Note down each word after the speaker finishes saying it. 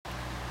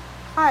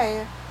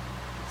Hi.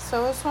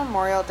 So it's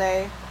Memorial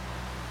Day,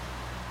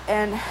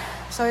 and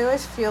so I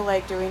always feel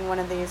like doing one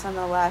of these on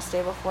the last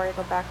day before I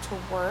go back to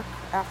work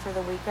after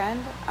the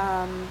weekend.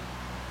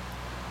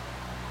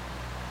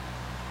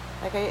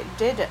 Like I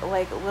did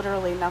like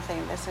literally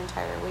nothing this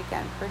entire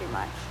weekend, pretty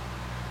much.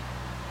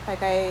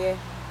 Like I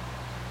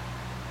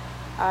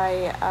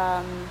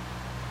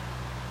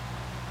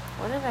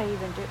what did I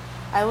even do?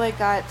 I like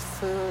got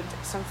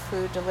some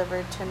food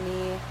delivered to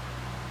me.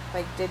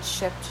 Like did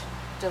shipped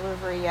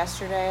delivery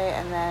yesterday,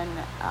 and then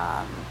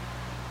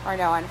or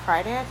no, on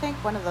Friday, I think,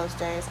 one of those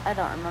days. I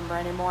don't remember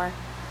anymore.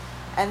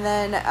 And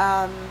then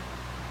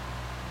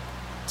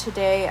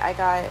today I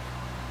got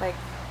like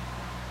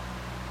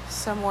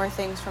some more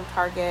things from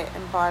Target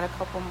and bought a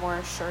couple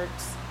more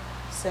shirts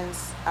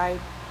since I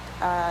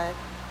uh,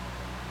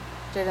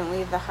 didn't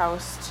leave the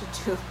house to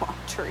do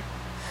laundry.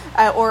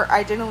 Or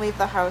I didn't leave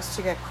the house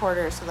to get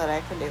quarters so that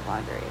I can do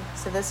laundry.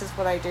 So this is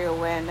what I do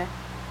when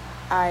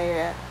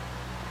I,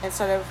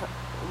 instead of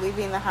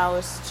leaving the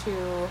house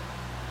to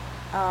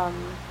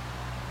um,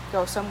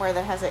 go somewhere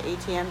that has an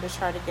ATM to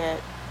try to get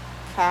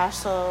cash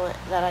so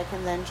that I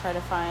can then try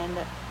to find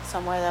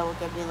somewhere that will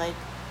give me like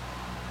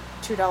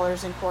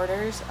 $2 in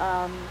quarters.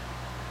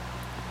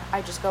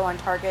 I just go on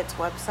Target's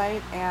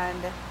website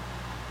and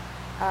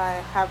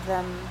have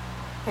them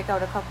pick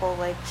out a couple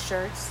like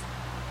shirts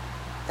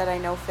that I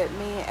know fit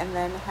me, and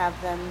then have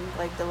them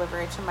like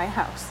deliver it to my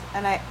house.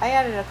 And I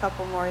added a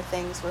couple more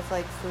things with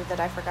like food that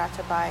I forgot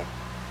to buy.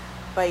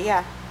 But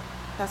yeah,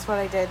 that's what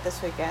I did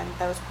this weekend.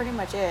 That was pretty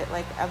much it.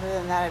 Like other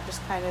than that, I've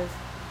just kind of,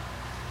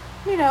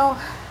 you know,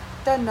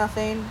 done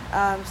nothing.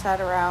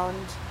 Sat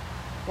around,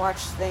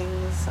 watched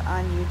things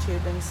on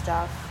YouTube and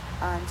stuff,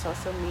 on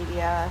social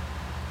media,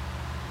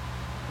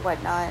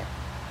 whatnot.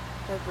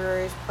 The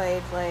Brewers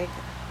played like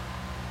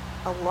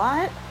a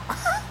lot.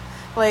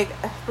 Like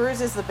Brewers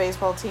is the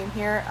baseball team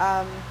here.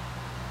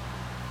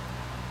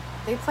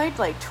 They played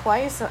like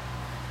twice.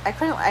 I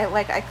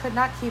could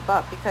not keep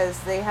up because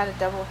they had a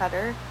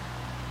doubleheader.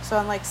 So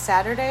on like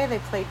Saturday they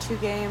played two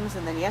games,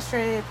 and then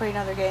yesterday they played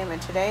another game,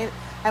 and today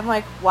I'm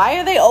like, why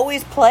are they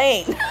always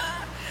playing?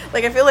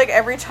 Like I feel like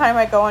every time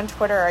I go on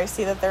Twitter I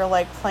see that they're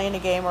like playing a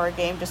game or a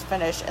game just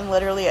finished, and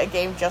literally a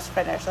game just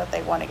finished that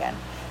they won again.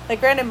 Like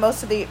granted,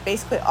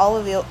 basically all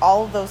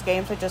of those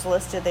games I just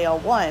listed, they all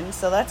won,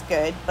 so that's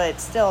good.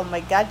 But still, I'm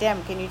like,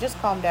 goddamn, can you just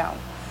calm down?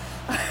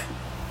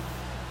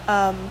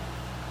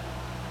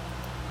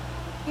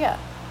 Yeah.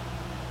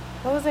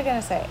 What was I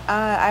gonna say?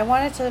 I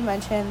wanted to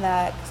mention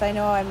that because I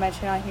know I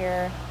mentioned on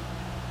here,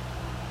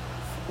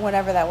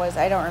 whenever that was,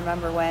 I don't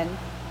remember when,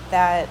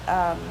 that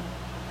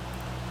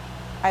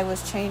I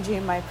was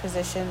changing my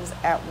positions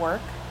at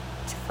work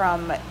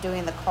from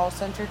doing the call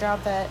center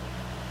job that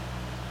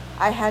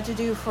I had to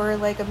do for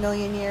like a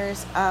million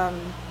years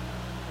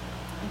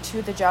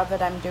to the job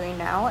that I'm doing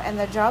now. And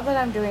the job that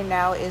I'm doing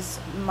now is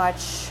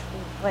much,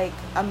 like,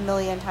 a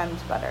million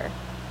times better.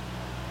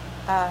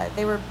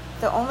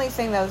 The only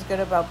thing that was good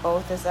about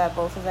both is that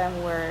both of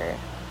them were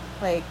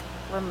like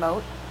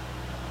remote.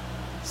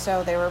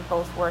 So they were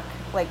both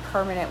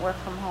permanent work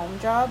from home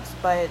jobs.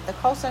 But the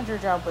call center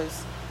job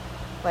was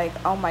like,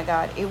 oh my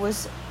God, it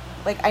was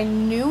like, I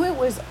knew it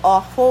was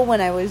awful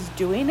when I was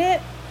doing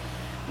it,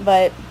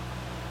 but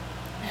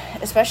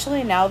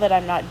especially now that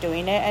I'm not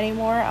doing it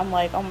anymore, I'm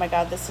like, oh my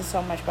God, this is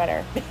so much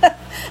better.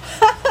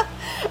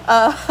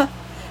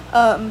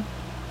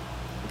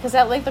 Because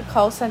at like the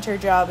call center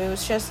job, it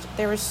was just,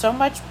 there was so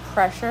much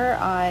pressure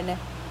on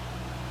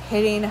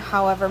hitting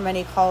however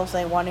many calls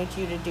they wanted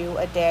you to do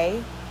a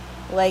day.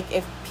 Like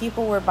if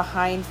people were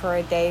behind for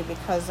a day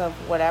because of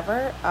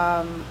whatever,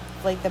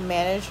 like the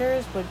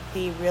manager would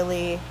be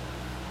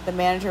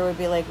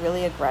like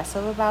really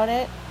aggressive about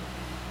it.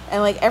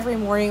 And like every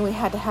morning we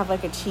had to have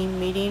like a team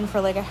meeting for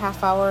like a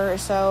half hour or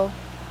so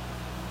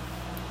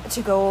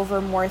to go over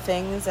more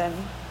things, and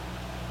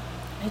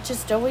it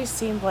just always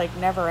seemed like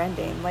never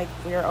ending. Like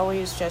they were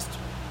always just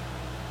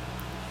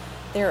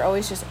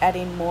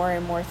adding more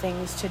and more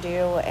things to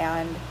do,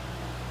 and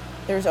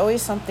there was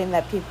always something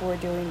that people were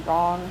doing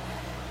wrong.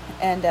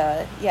 And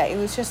yeah, it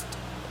was just,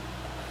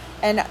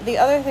 and the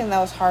other thing that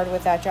was hard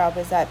with that job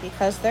is that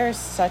because there's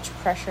such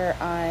pressure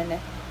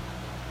on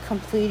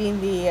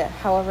completing the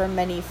however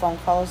many phone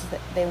calls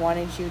that they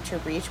wanted you to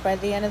reach by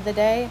the end of the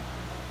day,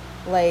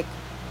 like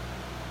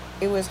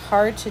it was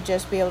hard to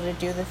just be able to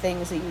do the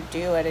things that you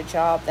do at a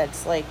job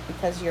that's like,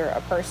 because you're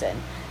a person.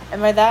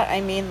 And by that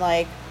I mean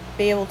like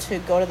be able to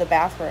go to the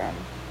bathroom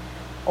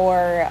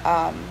or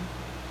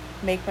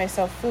make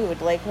myself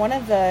food. Like one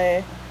of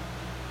the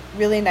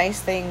really nice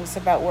things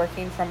about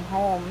working from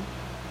home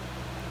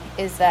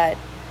is that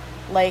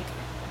like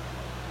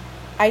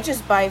I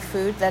just buy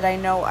food that I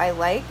know I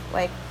like,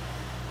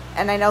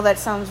 and I know that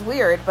sounds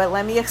weird, but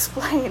let me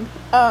explain.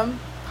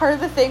 Part of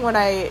the thing when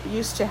I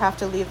used to have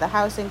to leave the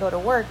house and go to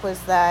work was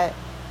that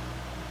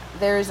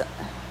there's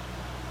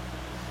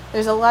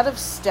a lot of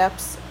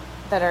steps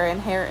that are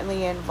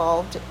inherently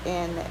involved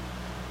in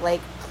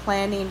like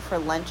planning for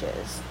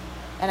lunches.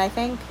 And I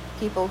think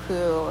people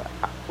who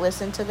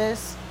listen to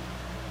this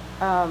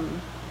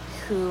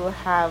who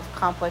have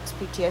complex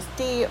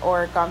PTSD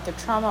or gone through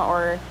trauma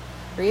or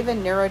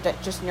even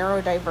just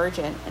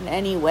neurodivergent in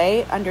any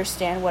way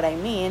understand what I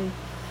mean.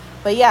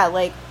 But yeah,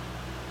 like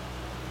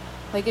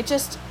it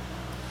just,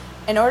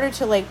 in order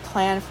to like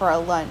plan for a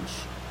lunch,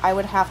 I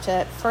would have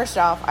to, first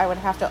off, I would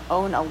have to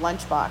own a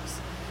lunchbox.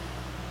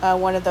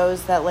 One of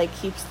those that like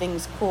keeps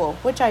things cool,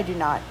 which I do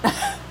not.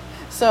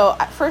 So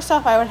first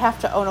off, I would have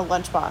to own a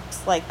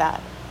lunchbox like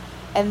that.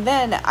 And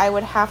then I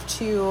would have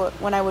to,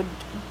 when I would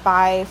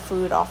buy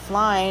food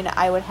offline,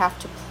 I would have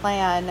to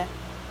plan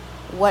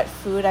what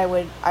food I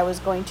was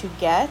going to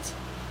get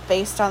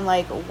based on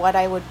like what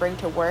I would bring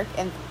to work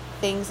and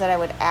things that I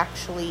would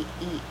actually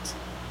eat.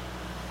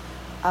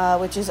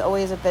 Which is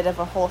always a bit of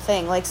a whole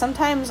thing. Like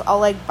sometimes I'll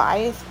like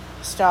buy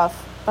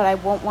stuff, but I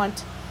won't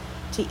want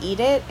to eat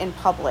it in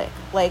public.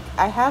 Like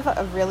I have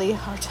a really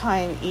hard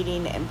time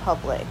eating in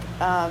public.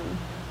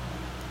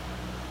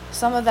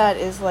 Some of that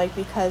is like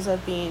because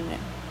of being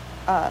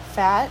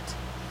fat,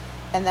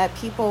 and that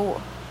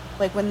people,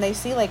 like when they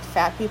see like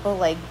fat people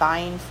like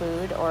buying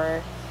food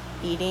or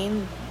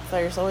eating,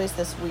 there's always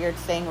this weird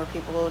thing where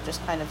people will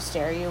just kind of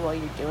stare at you while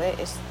you do it.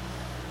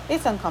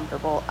 It's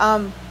uncomfortable.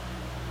 And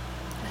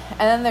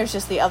then there's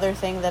just the other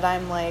thing that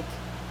I'm like,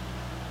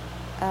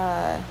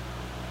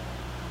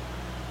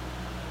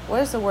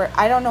 what is the word?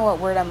 I don't know what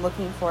word I'm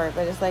looking for,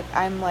 but it's like,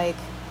 I'm like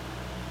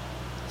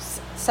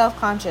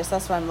self-conscious.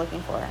 That's what I'm looking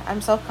for.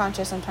 I'm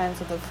self-conscious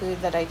sometimes of the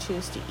food that I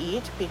choose to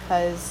eat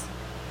because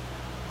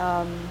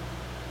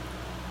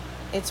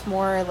it's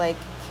more like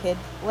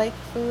kid-like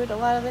food a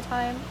lot of the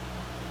time.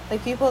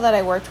 Like people that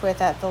I worked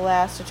with at the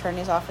last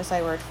attorney's office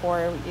I worked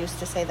for used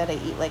to say that I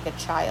eat like a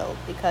child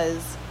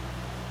because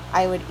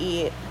I would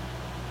eat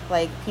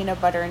like peanut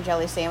butter and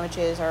jelly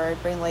sandwiches, or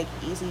I'd bring like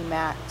Easy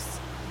Macs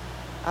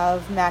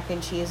of mac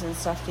and cheese and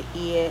stuff to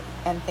eat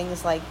and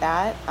things like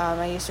that.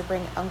 I used to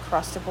bring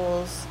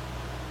Uncrustables.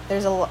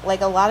 There's a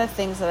lot of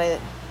things that I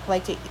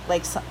like to eat.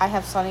 Like I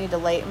have Sunny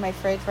Delight in my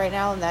fridge right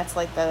now, and that's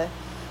like the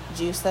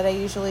juice that I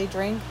usually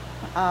drink.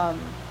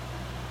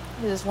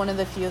 It is one of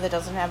the few that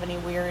doesn't have any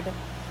weird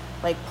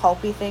like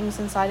pulpy things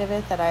inside of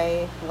it that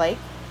I like.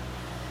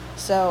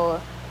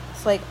 So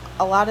it's like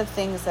a lot of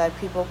things that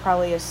people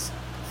probably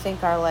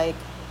think are like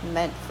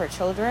meant for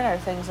children are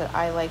things that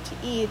I like to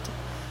eat,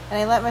 and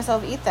I let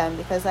myself eat them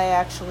because I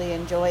actually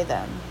enjoy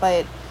them.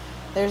 But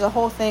there's a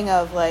whole thing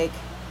of like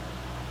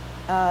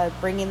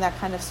bringing that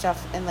kind of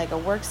stuff in like a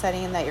work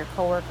setting that your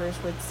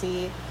coworkers would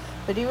see.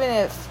 But even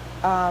if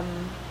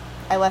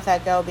I let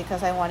that go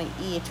because I want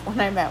to eat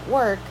when I'm at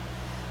work,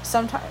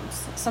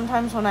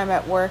 sometimes when I'm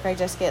at work, I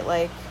just get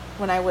like,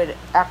 when I would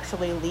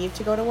actually leave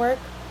to go to work,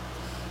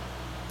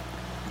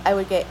 I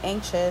would get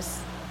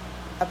anxious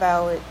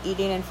about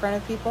eating in front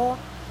of people.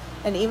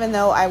 And even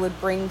though I would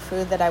bring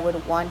food that I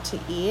would want to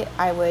eat,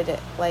 I would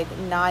like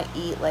not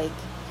eat like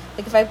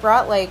if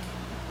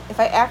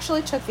I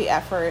actually took the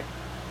effort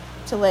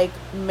to like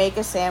make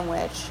a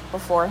sandwich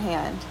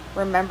beforehand,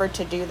 remembered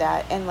to do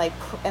that, and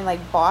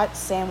bought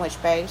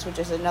sandwich bags, which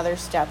is another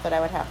step that I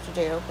would have to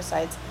do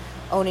besides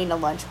owning a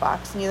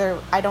lunchbox.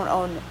 I don't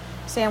own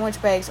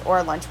sandwich bags or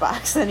a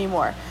lunchbox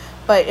anymore.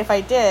 But if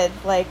I did,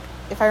 like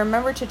if I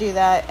remember to do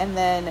that and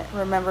then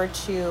remember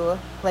to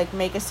like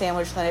make a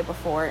sandwich the night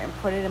before and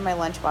put it in my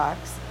lunchbox,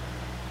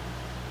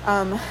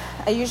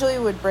 I usually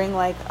would bring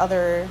like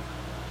other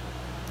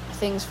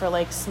things for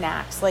like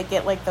snacks, like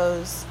get like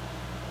those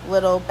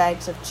little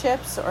bags of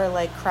chips or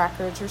like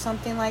crackers or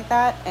something like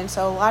that. And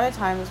so a lot of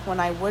times when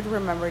I would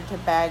remember to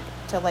pack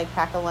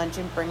a lunch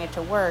and bring it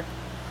to work,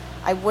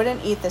 I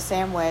wouldn't eat the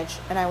sandwich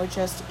and I would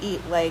just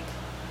eat like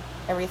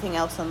everything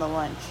else on the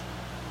lunch,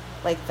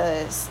 like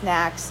the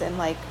snacks and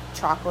like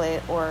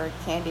chocolate or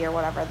candy or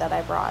whatever that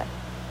I brought.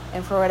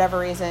 And for whatever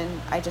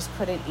reason, I just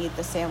couldn't eat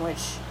the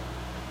sandwich.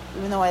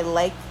 Even though I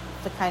like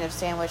the kind of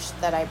sandwich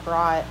that I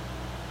brought,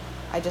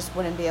 I just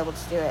wouldn't be able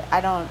to do it.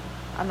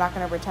 I'm not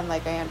going to pretend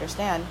like I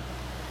understand.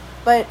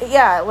 But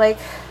yeah, like,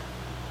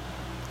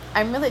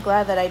 I'm really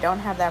glad that I don't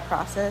have that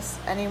process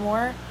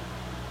anymore.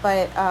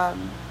 But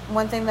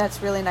one thing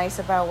that's really nice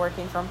about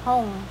working from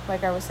home,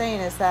 like I was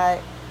saying, is that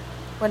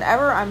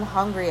whenever I'm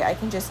hungry, I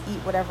can just eat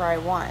whatever I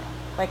want.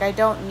 Like, I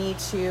don't need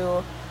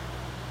to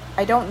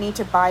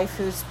buy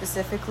food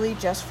specifically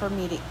just for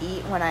me to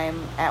eat when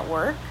I'm at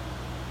work.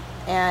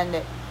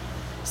 And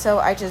so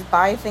I just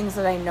buy things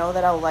that I know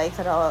that I'll like,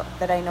 that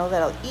I know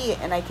that I'll eat,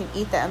 and I can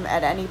eat them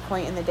at any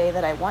point in the day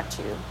that I want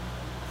to.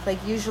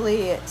 Like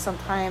usually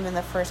sometime in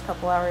the first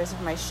couple hours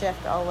of my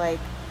shift, I'll like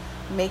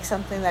make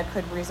something that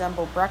could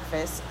resemble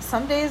breakfast.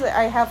 Some days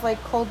I have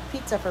like cold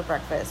pizza for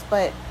breakfast,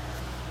 but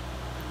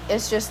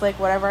it's just like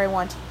whatever I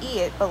want to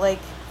eat. But like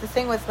the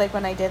thing with like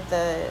when I did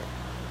the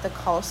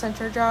call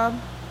center job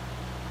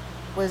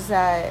was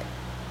that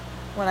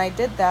when I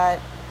did that,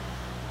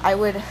 I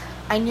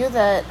knew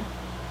that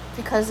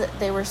because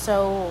they were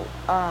so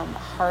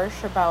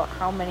harsh about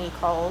how many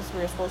calls we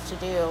were supposed to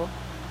do,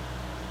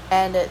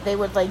 and they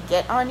would like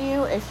get on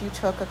you if you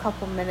took a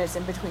couple minutes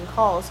in between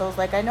calls. So I was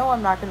like, I know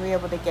I'm not going to be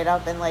able to get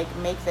up and like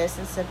make this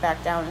and sit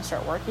back down and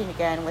start working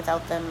again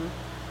without them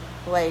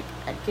like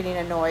getting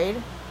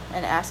annoyed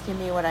and asking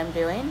me what I'm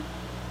doing.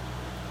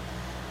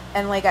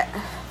 And like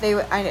they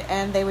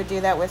would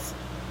do that with,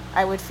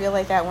 I would feel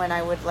like that when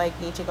I would like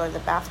need to go to the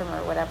bathroom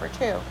or whatever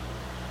too.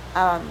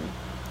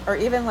 Or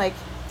even like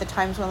the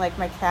times when like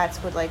my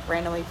cats would like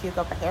randomly puke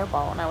up a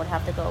hairball and I would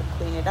have to go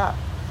clean it up.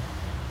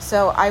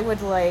 So I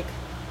would like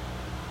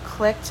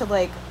click to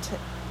like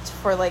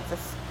for like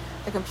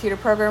the computer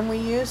program we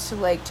use to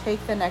like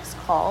take the next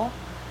call,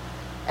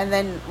 and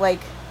then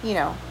like, you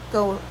know,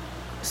 go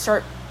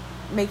start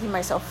making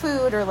myself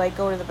food or like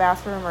go to the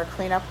bathroom or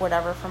clean up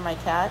whatever for my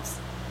cats.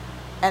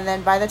 And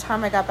then by the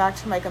time I got back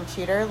to my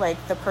computer,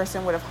 like the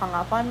person would have hung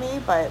up on me,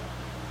 but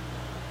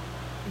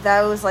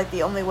that was like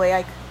the only way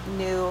I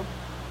knew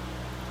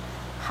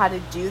how to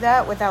do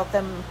that without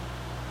them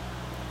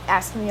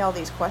asking me all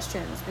these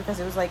questions, because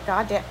it was like,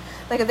 God damn,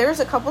 like there was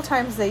a couple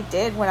times they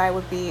did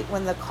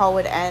when the call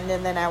would end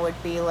and then I would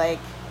be like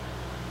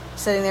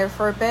sitting there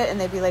for a bit and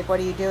they'd be like, what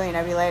are you doing?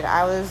 I'd be like,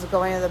 I was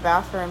going to the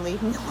bathroom,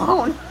 leave me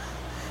alone.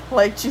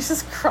 Like,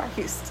 Jesus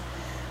Christ.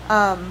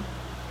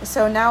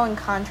 So now in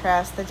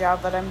contrast, the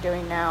job that I'm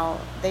doing now,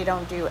 they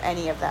don't do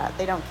any of that.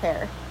 They don't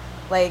care.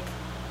 Like,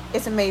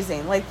 it's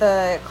amazing. Like,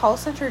 the call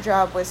center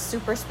job was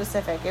super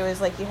specific. It was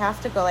like, you have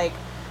to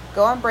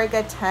go on break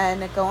at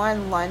 10, go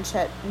on lunch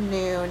at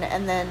noon,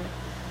 and then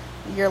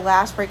your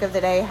last break of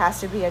the day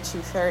has to be at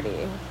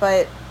 2:30.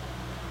 But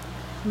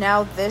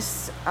now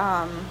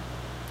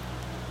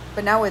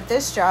with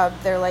this job,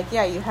 they're like,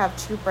 yeah, you have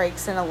 2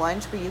 breaks and a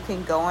lunch, but you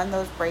can go on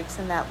those breaks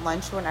and that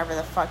lunch whenever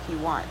the fuck you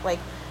want. Like,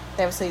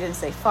 they obviously didn't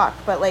say fuck,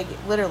 but like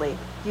literally,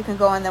 you can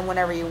go on them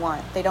whenever you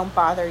want. They don't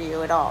bother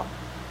you at all.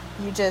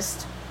 You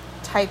just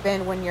type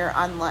in when you're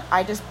on lunch.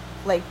 I just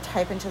like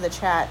type into the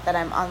chat that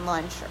I'm on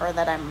lunch or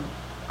that I'm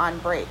on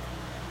break.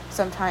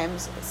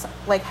 Sometimes,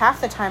 like half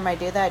the time I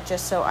do that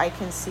just so I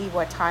can see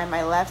what time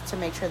I left to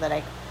make sure that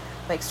I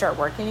like start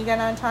working again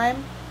on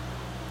time.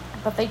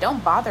 But they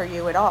don't bother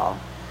you at all.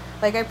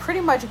 Like, I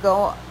pretty much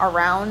go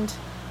around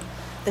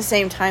the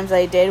same times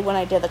I did when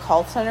I did the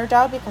call center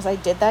job, because I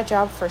did that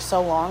job for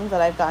so long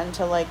that I've gotten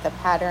to like the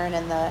pattern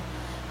and the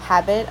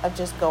habit of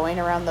just going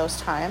around those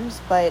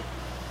times. But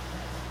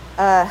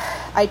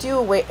I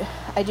do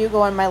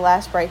go on my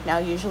last break now,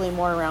 usually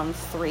more around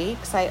 3,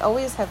 because I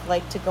always have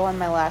liked to go on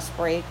my last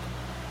break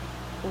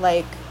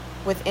like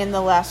within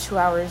the last 2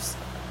 hours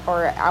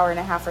or hour and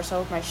a half or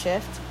so of my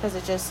shift, because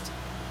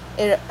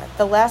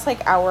the last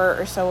like hour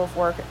or so of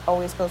work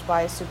always goes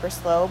by super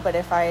slow. But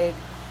if I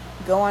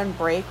go on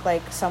break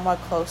like somewhat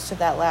close to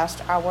that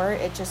last hour,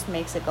 it just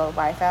makes it go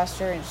by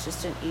faster, and it's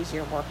just an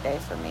easier work day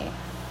for me.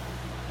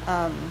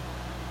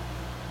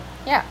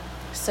 Yeah,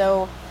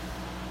 so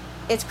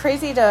it's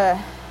crazy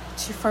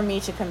for me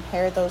to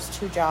compare those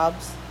 2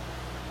 jobs,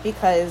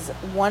 because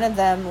one of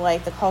them,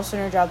 like the call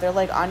center job, they're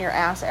like on your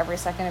ass every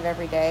second of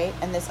every day,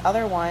 and this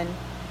other one,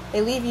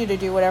 they leave you to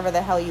do whatever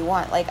the hell you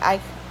want. Like I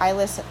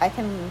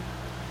can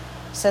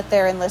sit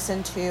there and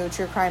listen to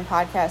true crime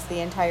podcasts the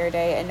entire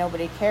day and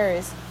nobody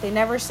cares. They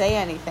never say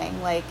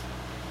anything. Like,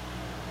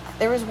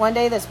 there was one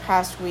day this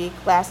past week,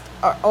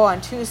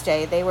 on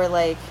Tuesday, they were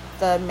like,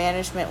 the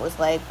management was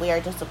like, we are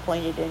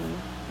disappointed in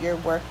your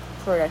work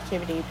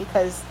productivity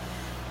because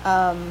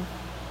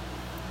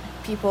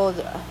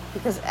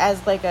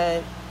as like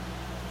a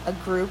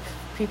group,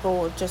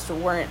 people just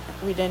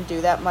we didn't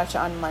do that much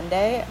on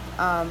Monday.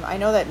 I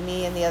know that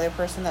me and the other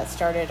person that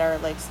started are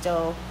like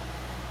still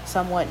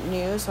somewhat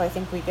new, so I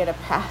think we get a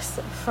pass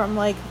from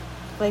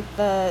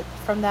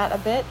from that a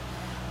bit.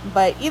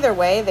 But either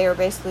way, they were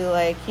basically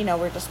like,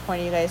 we're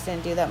disappointed you guys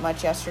didn't do that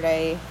much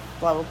yesterday,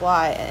 blah blah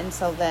blah. And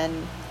so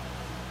then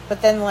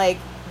like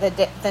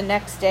the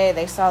next day,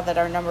 they saw that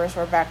our numbers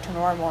were back to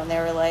normal, and they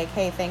were like,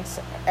 hey, thanks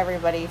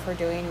everybody for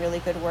doing really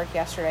good work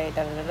yesterday,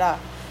 da da da da.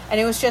 And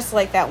it was just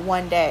like that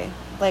one day.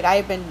 Like,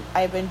 I've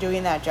been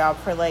doing that job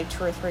for like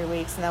 2 or 3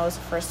 weeks, and that was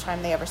the first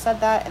time they ever said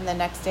that. And the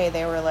next day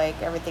they were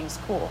like, everything's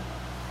cool.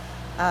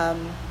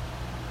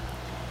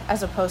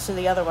 As opposed to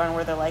the other one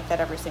where they're like that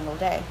every single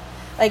day.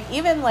 Like,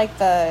 even like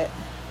the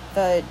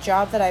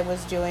job that I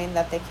was doing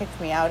that they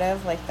kicked me out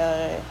of, like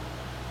the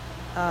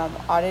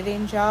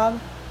auditing job,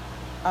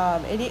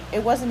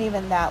 it wasn't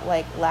even that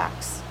like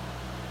lax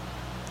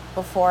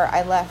before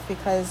I left,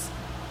 because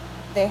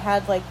they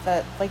had like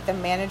the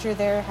manager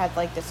there had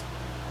like this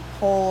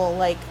whole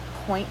like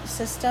point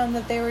system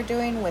that they were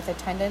doing with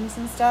attendance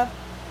and stuff.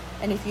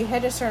 And if you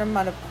hit a certain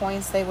amount of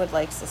points, they would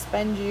like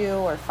suspend you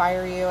or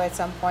fire you at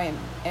some point.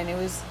 And it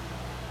was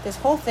this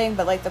whole thing,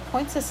 but like the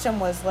point system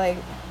was like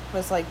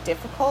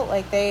difficult.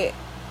 Like they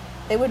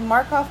would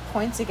mark off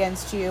points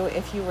against you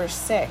if you were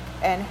sick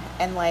and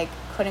like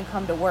couldn't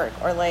come to work,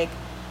 or like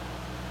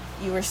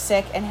you were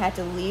sick and had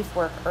to leave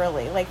work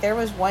early. Like, there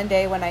was one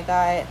day when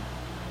I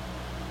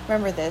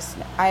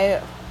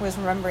was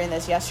remembering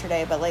this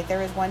yesterday, but like there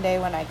was one day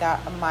when I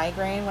got a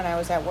migraine when I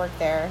was at work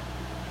there.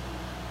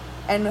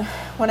 And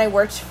when I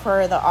worked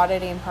for the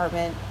auditing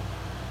department,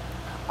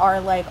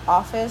 our like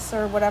office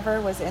or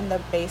whatever was in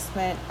the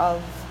basement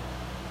of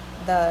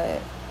the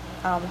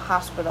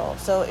hospital.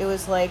 So it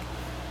was like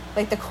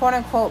like the quote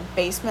unquote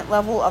basement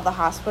level of the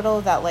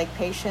hospital that like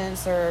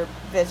patients or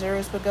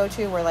visitors would go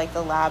to, where like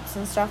the labs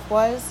and stuff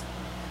was,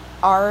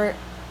 our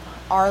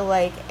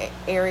like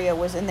area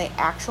was in the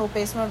actual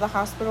basement of the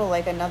hospital,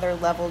 like another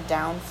level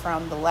down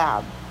from the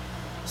lab.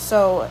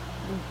 So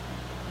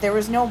there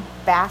was no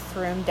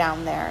bathroom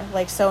down there.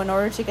 Like, so in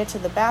order to get to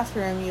the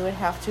bathroom, you would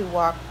have to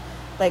walk,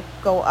 like,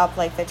 go up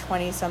like the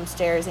 20 some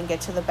stairs and get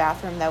to the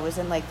bathroom that was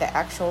in like the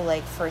actual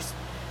like first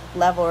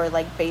level or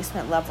like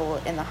basement level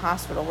in the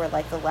hospital where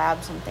like the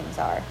labs and things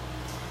are.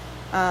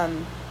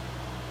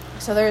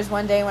 So there was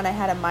one day when I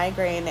had a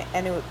migraine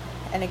and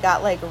it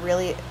got like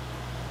really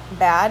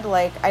bad.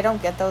 Like, I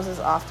don't get those as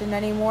often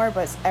anymore,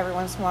 but every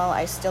once in a while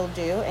I still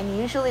do, and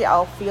usually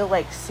I'll feel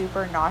like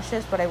super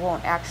nauseous, but I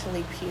won't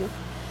actually puke.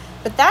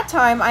 But that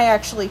time I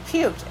actually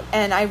puked,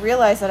 and I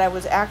realized that I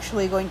was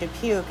actually going to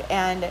puke,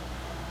 and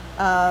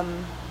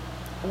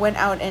went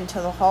out into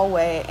the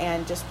hallway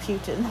and just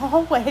puked in the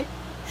hallway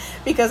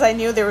because I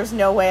knew there was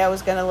no way I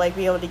was gonna like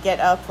be able to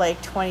get up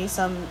like 20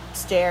 some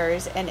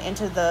stairs and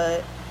into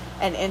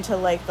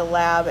like the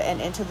lab and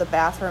into the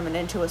bathroom and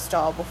into a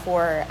stall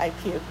before I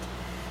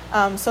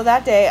puked. So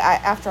that day,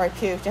 after I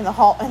puked in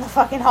the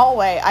fucking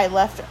hallway, I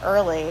left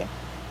early,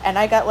 and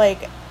I got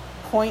like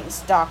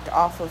points docked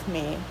off of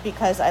me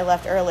because I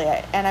left early.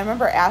 And I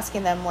remember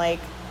asking them, like,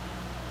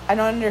 I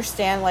don't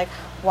understand like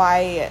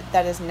why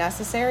that is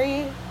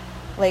necessary,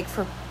 like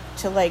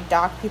to like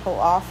dock people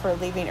off for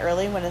leaving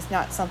early when it's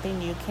not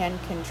something you can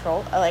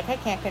control. Like, I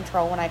can't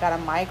control when I got a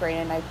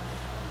migraine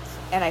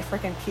and I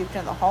freaking puked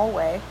in the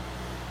hallway.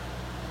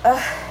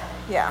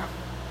 Yeah.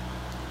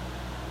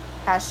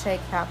 Hashtag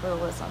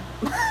capitalism.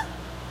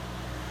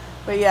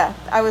 But yeah,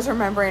 I was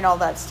remembering all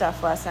that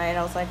stuff last night, and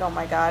I was like, oh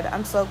my god,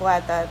 I'm so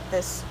glad that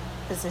this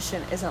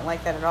position isn't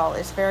like that at all.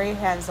 It's very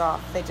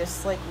hands-off. They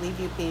just, like, leave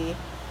you be.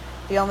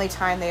 The only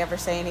time they ever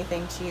say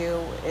anything to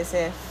you is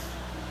if,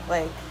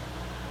 like,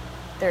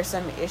 there's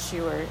some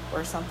issue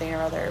or something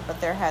or other, but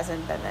there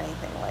hasn't been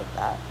anything like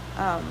that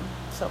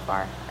so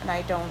far, and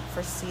I don't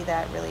foresee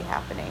that really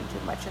happening too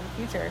much in the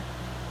future.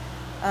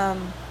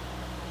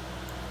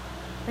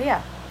 But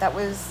yeah, it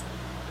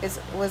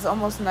was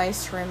almost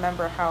nice to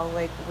remember how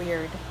like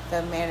weird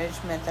the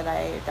management that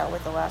I dealt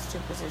with the last two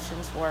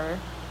positions were,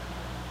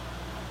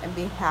 and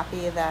be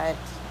happy that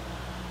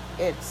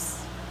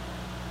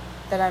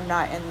I'm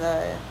not in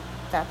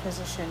that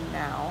position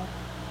now,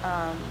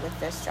 with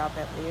this job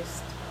at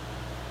least.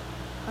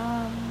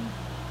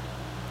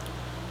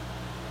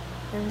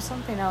 There was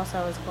something else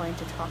I was going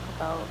to talk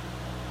about.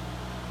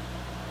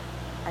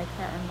 I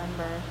can't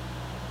remember.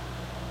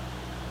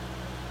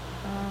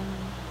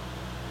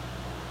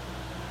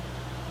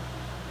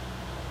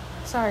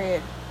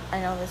 Sorry, I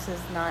know this is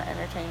not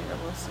entertaining to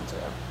listen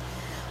to.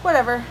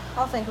 Whatever,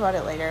 I'll think about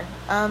it later.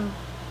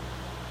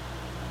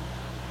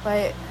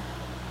 But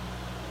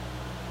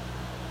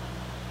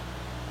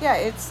yeah,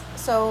 it's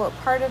so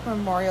part of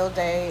Memorial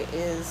Day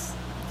is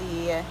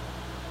the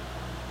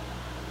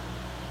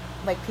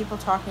like people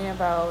talking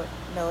about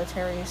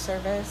military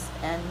service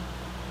and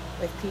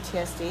with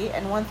PTSD.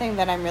 And one thing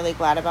that I'm really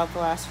glad about the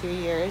last few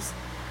years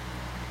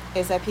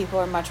is that people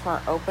are much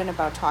more open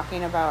about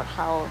talking about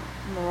how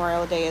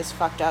Memorial Day is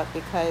fucked up,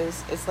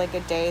 because it's like a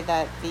day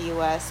that the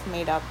U.S.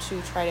 made up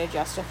to try to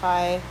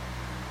justify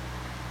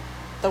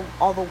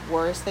all the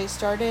wars they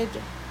started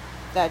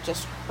that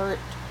just hurt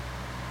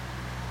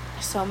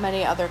so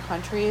many other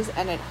countries,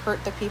 and it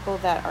hurt the people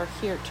that are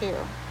here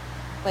too.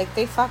 Like,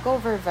 they fuck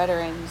over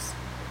veterans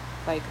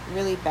like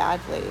really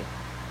badly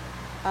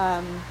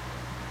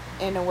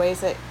in a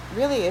ways that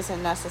really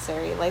isn't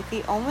necessary. Like,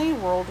 the only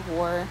war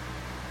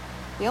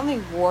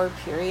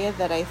period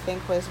that I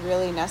think was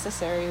really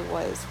necessary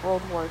was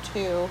World War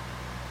II.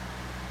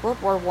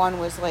 World War I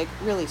was like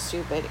really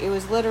stupid. It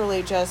was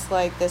literally just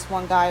like this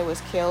one guy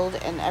was killed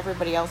and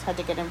everybody else had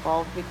to get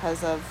involved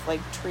because of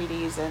like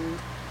treaties and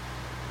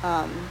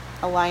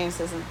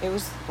alliances, and it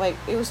was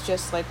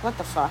just like, what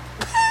the fuck.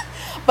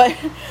 But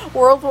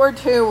World War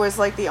II was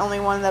like the only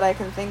one that I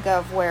can think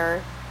of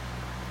where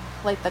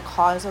like the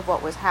cause of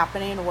what was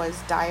happening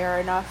was dire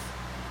enough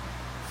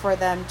for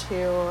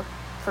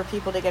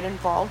people to get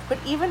involved. But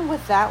even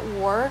with that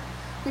war,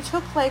 we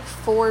took like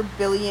 4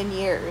 billion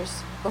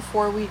years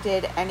before we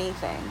did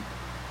anything.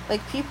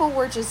 Like, people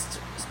were just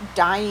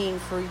dying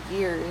for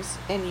years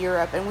in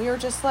Europe, and we were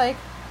just like,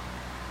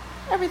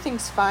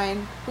 everything's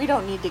fine, we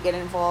don't need to get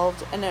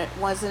involved. And it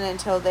wasn't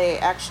until they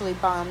actually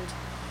bombed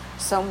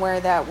somewhere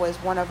that was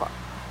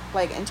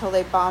until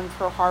they bombed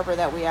Pearl Harbor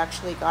that we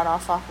actually got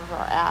off of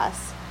our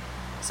ass.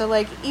 So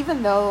like,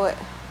 even though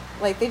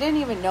like they didn't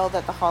even know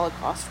that the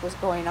Holocaust was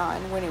going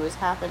on when it was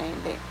happening,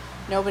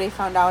 nobody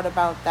found out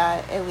about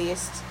that, at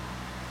least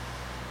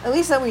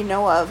that we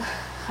know of.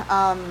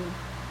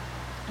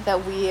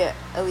 That we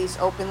at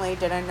least openly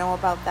didn't know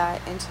about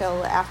that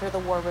until after the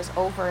war was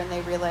over and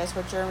they realized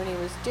what Germany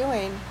was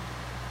doing,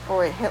 or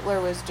what Hitler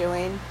was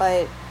doing,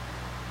 but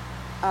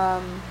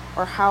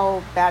or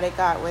how bad it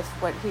got with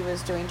what he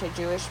was doing to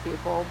Jewish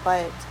people.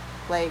 But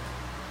like,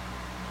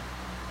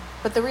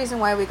 But the reason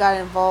why we got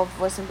involved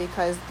wasn't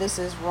because this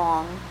is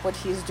wrong, what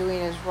he's doing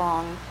is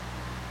wrong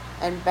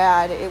and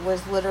bad. It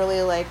was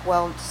literally like,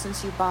 well,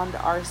 since you bombed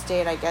our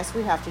state, I guess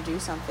we have to do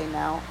something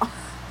now.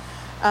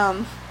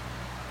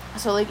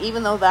 So like,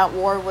 even though that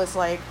war was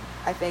like,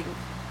 I think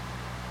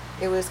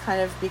it was kind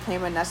of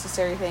became a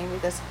necessary thing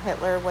because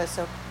Hitler was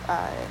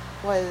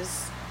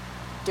was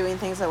doing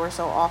things that were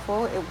so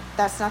awful.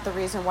 That's not the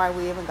reason why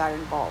we even got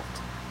involved.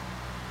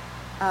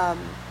 Ugh.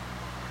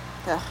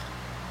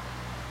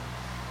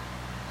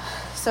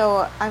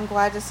 So I'm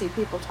glad to see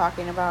people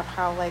talking about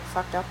how like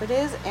fucked up it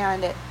is,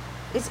 and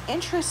it's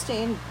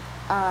interesting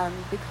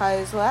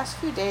because the last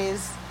few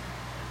days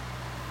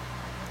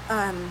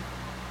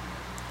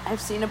I've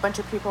seen a bunch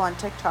of people on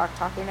TikTok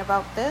talking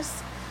about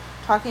this,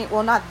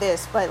 well, not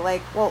this, but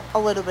like, well, a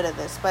little bit of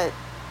this, but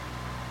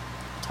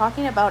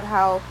talking about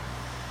how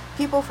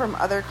people from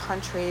other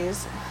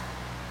countries,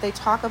 they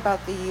talk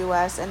about the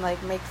US and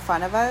like make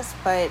fun of us,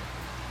 but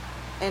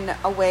in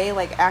a way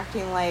like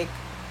acting like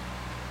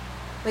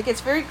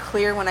it's very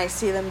clear when I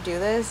see them do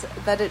this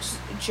that it's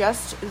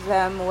just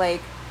them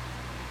like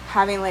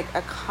having like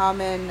a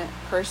common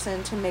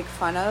person to make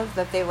fun of,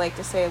 that they like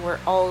to say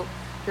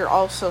you're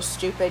all so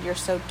stupid, you're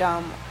so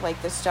dumb,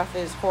 like this stuff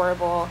is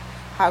horrible,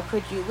 how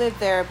could you live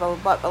there, blah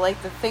blah blah. But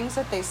like the things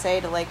that they say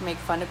to like make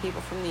fun of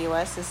people from the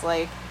US is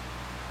like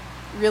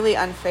really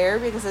unfair,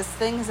 because it's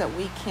things that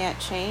we can't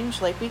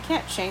change. Like we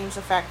can't change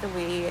the fact that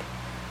we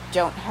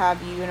don't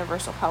have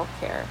universal health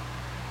care.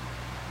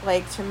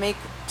 Like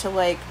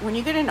when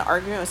you get in an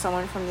argument with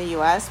someone from the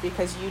US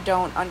because you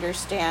don't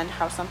understand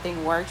how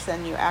something works,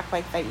 then you act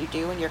like that you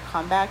do, and your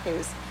comeback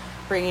is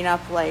bringing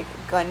up like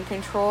gun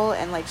control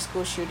and like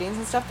school shootings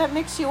and stuff, that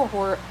makes you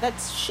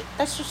that's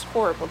just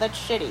horrible. That's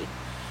shitty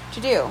to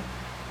do.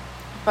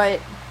 But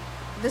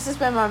this has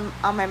been on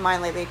my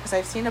mind lately because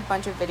I've seen a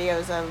bunch of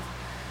videos of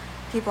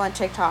people on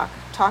TikTok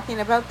talking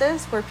about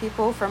this, where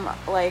people from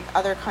like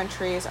other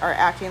countries are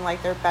acting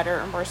like they're better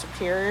or more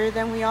superior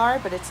than we are.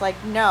 But it's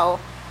like, no,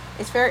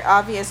 it's very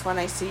obvious when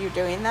I see you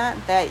doing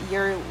that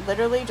you're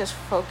literally just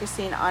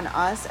focusing on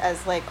us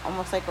as like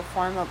almost like a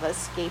form of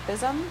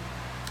escapism,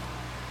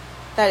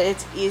 that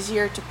it's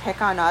easier to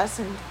pick on us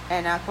and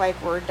act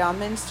like we're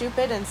dumb and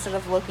stupid instead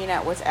of looking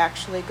at what's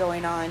actually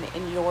going on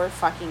in your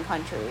fucking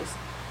countries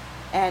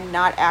and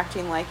not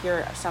acting like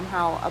you're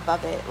somehow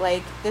above it.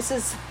 Like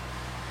there's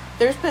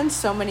been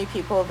so many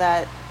people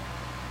that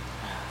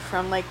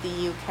from like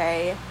the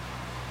UK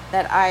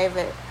that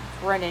I've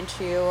run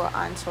into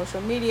on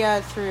social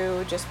media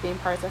through just being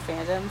parts of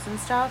fandoms and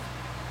stuff,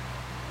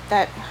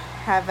 that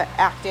have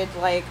acted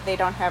like they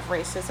don't have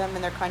racism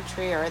in their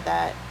country, or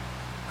that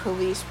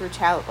police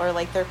brutality, or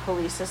like their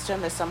police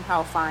system is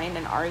somehow fine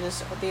and ours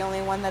is the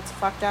only one that's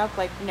fucked up.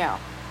 Like, no.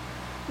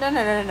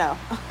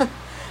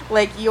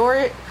 Like,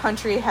 your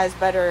country has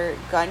better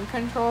gun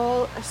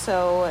control,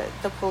 so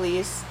the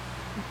police,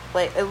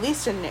 like, at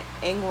least in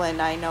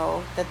England, I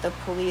know that the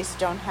police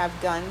don't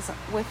have guns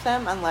with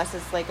them unless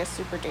it's like a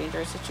super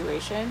dangerous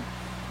situation.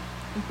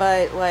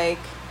 But like,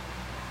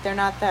 they're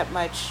not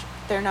like,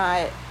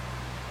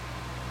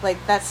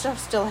 that stuff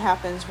still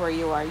happens where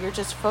you are. You're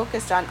just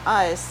focused on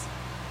us.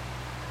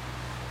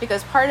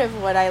 Because part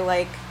of what I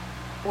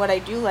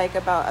do like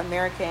about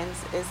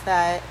Americans is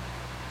that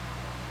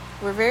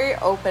we're very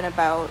open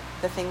about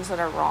the things that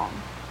are wrong.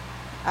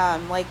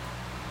 Like,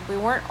 we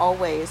weren't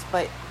always,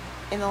 but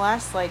in the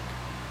last, like,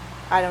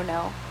 I don't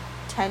know,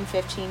 10,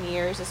 15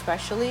 years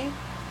especially,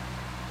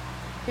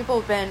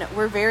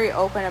 we're very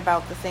open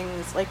about the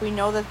things. Like, we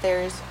know that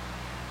there's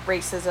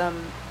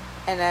racism,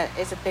 and that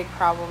is a big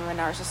problem in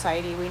our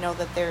society. We know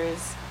that there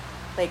is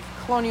like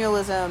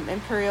colonialism,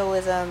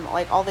 imperialism,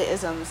 like all the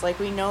isms. Like,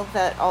 we know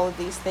that all of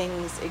these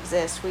things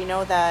exist. We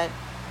know that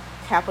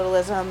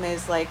capitalism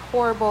is like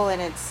horrible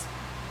and it's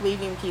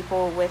leaving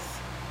people with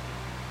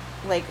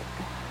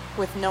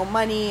no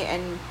money,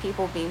 and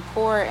people being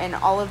poor, and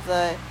all of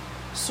the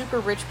super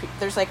rich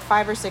there's like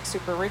 5 or 6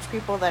 super rich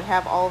people that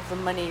have all of the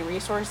money and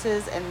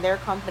resources, and their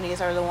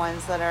companies are the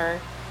ones that are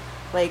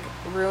like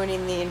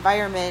ruining the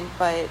environment,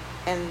 but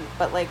they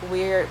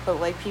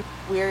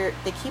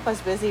keep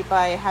us busy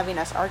by having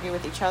us argue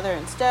with each other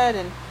instead.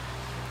 And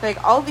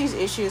like all these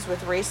issues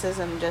with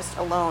racism just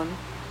alone,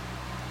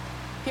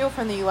 people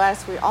from the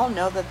US, we all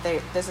know that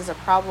this is a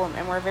problem,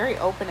 and we're very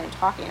open in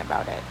talking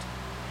about it.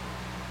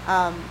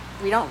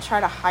 We don't try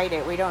to hide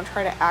it. We don't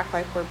try to act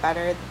like we're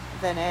better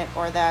than it,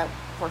 or that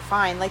we're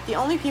fine. Like, the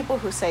only people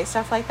who say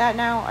stuff like that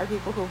now are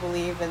people who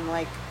believe in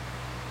like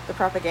the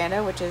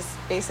propaganda, which is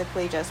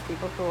basically just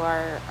people who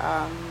are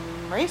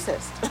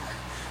racist.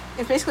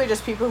 It's basically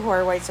just people who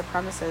are white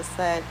supremacists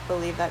that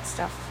believe that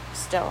stuff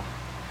still.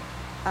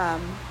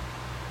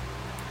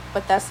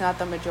 But that's not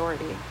the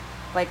majority.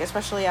 Like,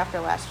 especially after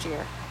last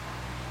year.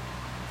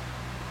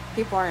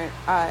 People aren't,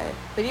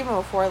 but even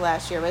before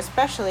last year, but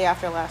especially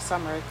after last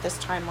summer, this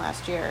time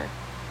last year,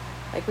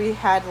 like, we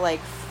had like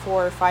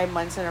 4 or 5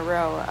 months in a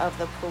row of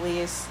the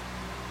police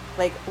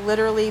like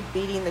literally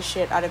beating the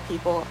shit out of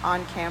people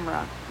on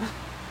camera.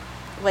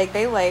 Like,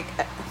 they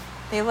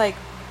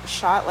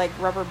shot like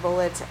rubber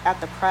bullets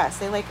at the press.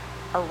 They like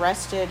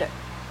arrested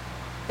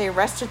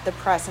the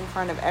press in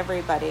front of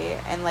everybody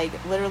and like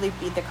literally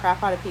beat the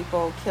crap out of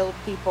people, killed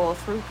people,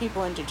 threw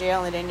people into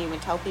jail, and didn't even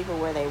tell people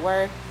where they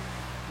were.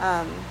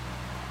 And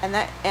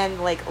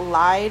like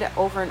lied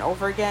over and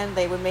over again.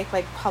 They would make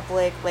like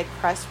public like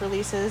press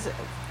releases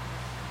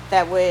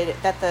that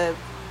the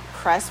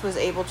press was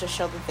able to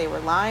show that they were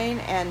lying,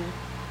 and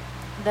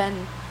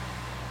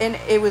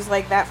it was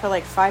like that for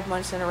like 5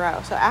 months in a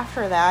row. So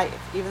after that,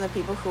 even the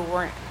people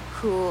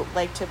who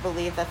like to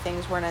believe that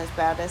things weren't as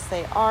bad as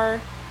they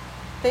are,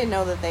 they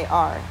know that they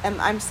are.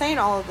 And I'm saying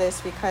all of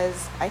this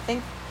because I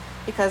think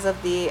because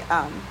of the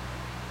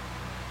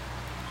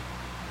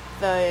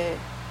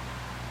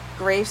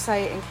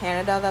gravesite in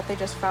Canada that they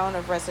just found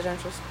of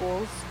residential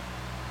schools.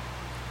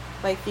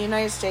 Like, the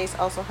United States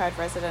also had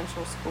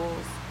residential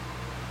schools,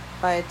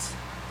 but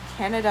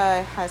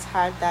Canada has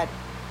had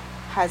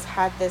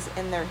this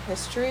in their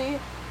history,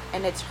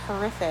 and it's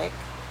horrific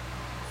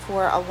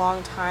for a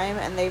long time,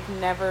 and they've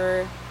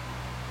never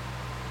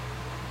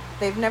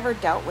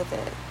dealt with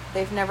it.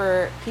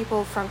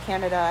 People from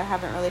Canada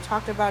haven't really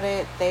talked about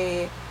it.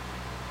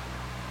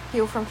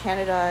 People from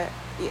Canada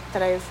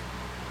that I've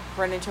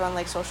run into on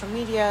like social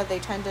media, they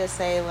tend to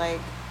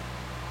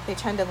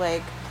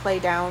play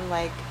down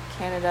like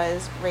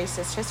Canada's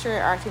racist history, or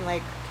acting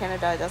like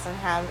Canada doesn't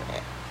have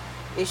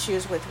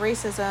issues with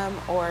racism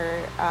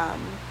or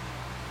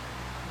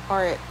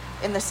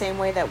in the same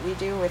way that we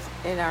do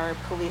in our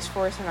police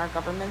force and our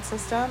government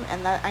system.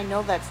 And that, I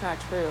know that's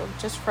not true,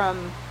 just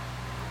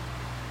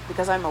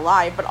because I'm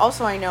alive, but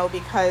also I know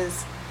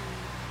because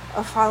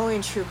of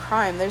following true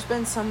crime. There's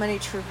been so many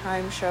true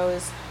crime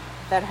shows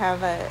that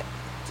have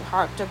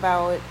talked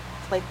about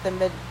like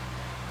the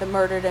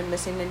murdered and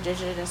missing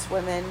Indigenous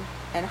women,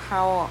 and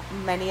how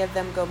many of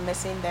them go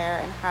missing there,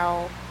 and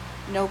how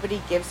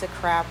nobody gives a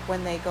crap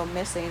when they go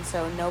missing,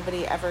 so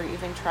nobody ever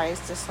even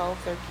tries to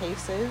solve their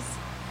cases,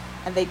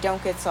 and they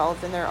don't get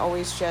solved, and they're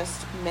always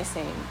just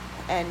missing,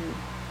 and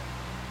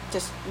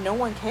just no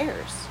one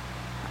cares.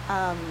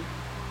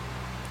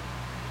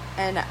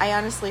 And I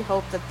honestly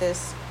hope that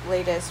this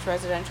latest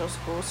residential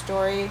school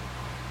story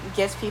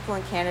gets people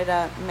in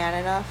Canada mad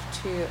enough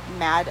to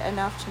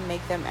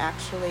make them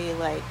actually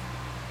like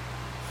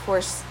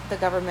force the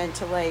government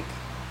to like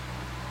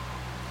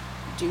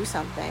do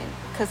something,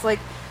 because like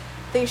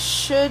they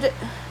should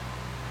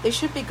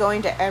be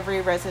going to every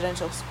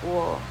residential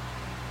school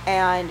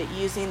and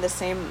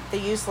they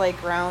use like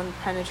ground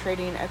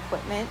penetrating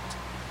equipment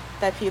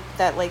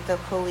that like the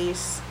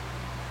police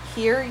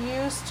here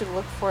use to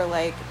look for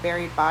like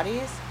buried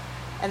bodies,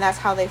 and that's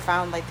how they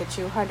found like the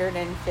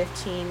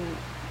 215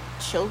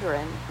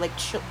 children, like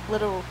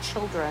little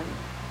children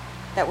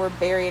that were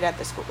buried at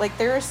the school. Like,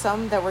 there are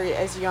some that were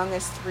as young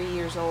as 3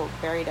 years old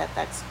buried at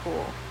that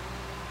school.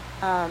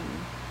 I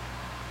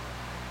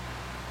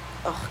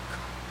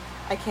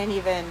can't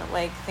even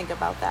like think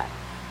about that.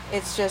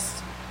 It's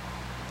just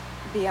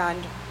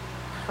beyond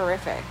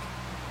horrific.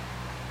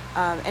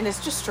 And it's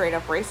just straight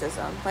up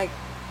racism. Like,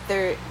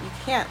 you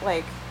can't,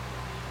 like,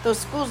 those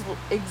schools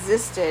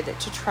existed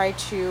to try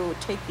to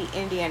take the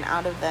Indian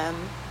out of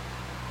them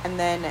and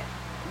then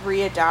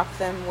readopt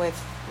them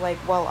with like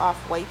well-off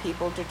white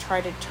people to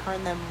try to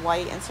turn them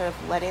white instead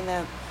of letting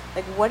them.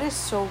 Like, what is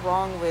so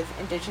wrong with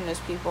Indigenous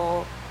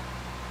people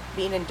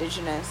being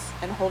Indigenous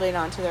and holding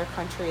on to their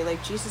country?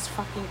 Like, Jesus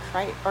fucking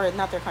Christ, or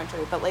not their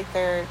country, but like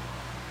their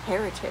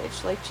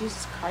heritage. Like,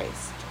 Jesus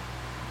Christ.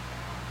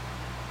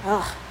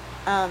 Ugh.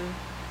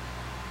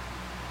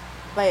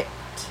 But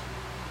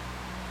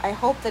I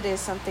hope that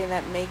is something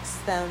that makes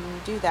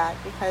them do that,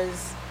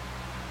 because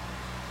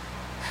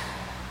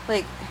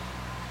like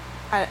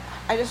I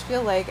just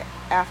feel like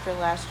after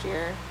last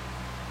year,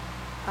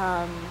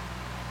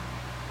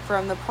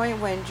 from the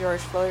point when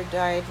George Floyd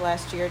died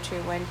last year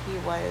to when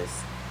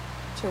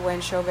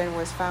Chauvin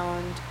was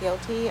found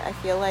guilty, I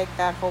feel like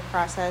that whole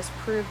process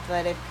proved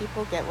that if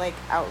people get like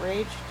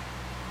outraged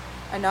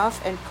enough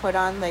and put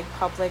on like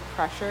public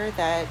pressure,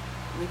 that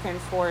we can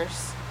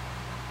force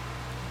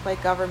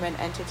like government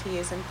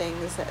entities and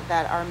things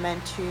that are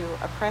meant to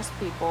oppress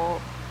people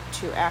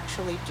to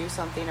actually do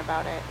something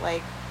about it.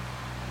 Like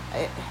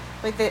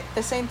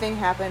the same thing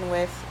happened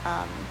with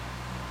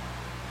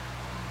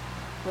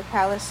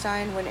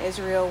Palestine when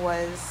Israel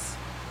was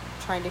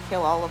trying to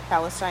kill all of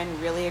Palestine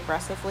really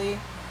aggressively.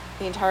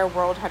 The entire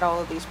world had all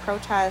of these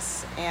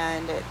protests,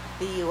 and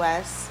the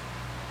U.S.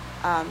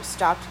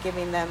 Stopped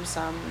giving them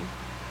some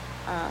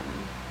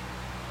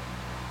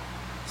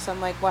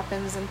like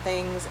weapons and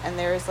things, and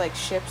there's like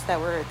ships that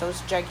were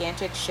those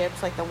gigantic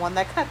ships, like the one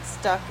that got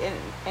stuck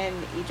in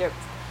Egypt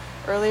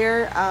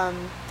earlier,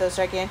 those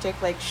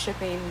gigantic like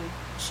shipping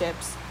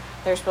ships,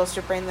 they're supposed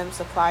to bring them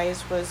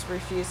supplies, was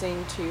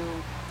refusing to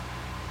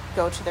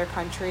go to their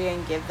country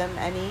and give them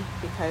any,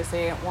 because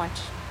they didn't want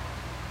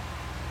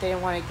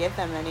to give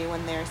them any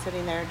when they're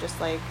sitting there just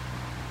like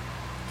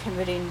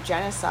committing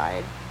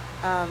genocide.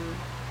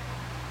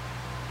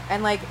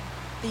 And like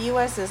the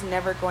U.S. is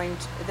never going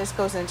to, this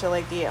goes into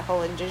like the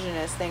whole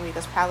indigenous thing,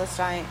 because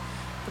Palestine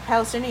the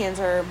Palestinians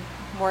are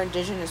more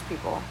indigenous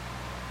people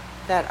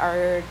that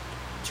are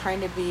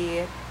trying to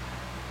be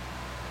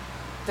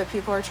the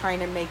people are trying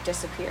to make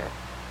disappear.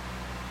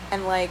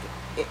 And like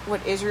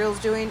what Israel's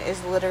doing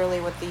is literally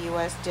what the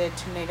US did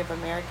to Native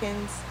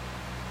Americans.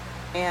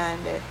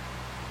 And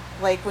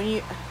like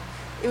it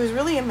was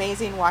really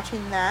amazing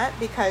watching that,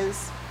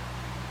 because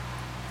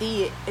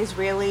the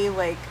Israeli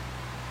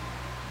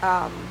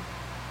the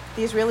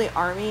Israeli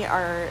army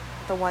are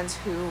the ones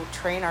who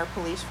train our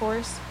police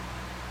force.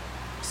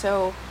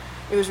 So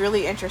it was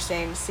really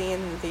interesting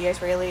seeing the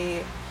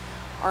Israeli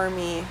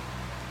army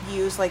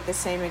use like the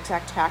same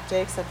exact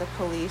tactics that the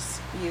police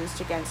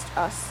used against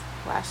us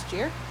last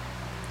year.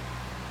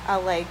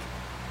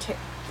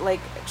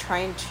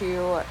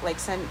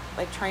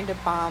 Trying to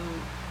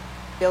bomb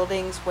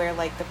buildings where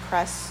like the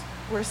press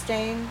were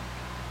staying,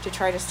 to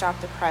try to stop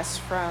the press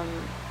from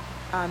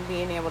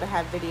being able to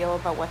have video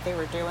about what they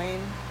were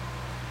doing,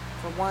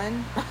 for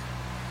one.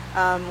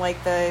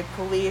 Like the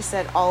police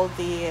at all of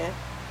the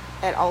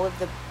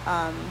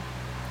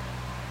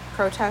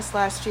protests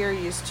last year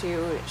used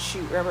to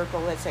shoot rubber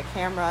bullets at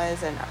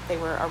cameras, and they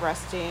were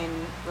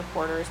arresting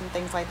reporters and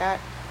things like that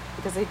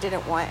because they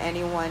didn't want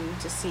anyone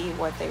to see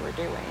what they were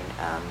doing.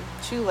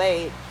 Too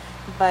late,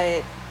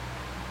 but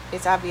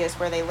it's obvious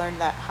where they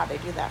learned how to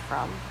do that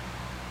from.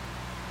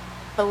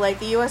 But like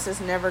the US is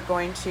never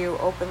going to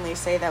openly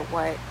say that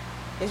what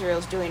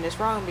Israel's doing is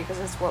wrong, because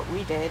it's what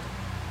we did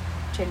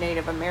to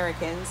Native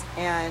Americans,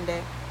 and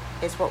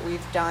it's what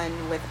we've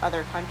done with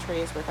other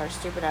countries with our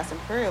stupid ass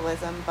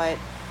imperialism. But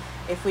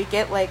if we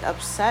get like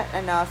upset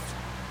enough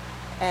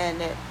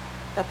and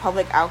the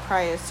public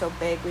outcry is so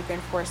big, we can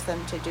force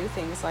them to do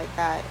things like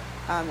that,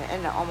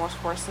 and almost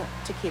force them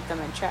to keep them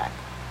in check.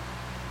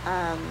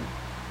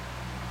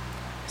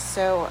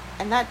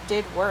 And that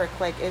did work.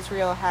 Like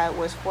Israel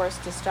was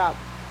forced to stop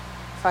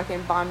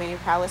fucking bombing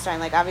Palestine.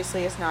 Like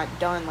obviously it's not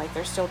done. Like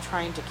they're still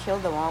trying to kill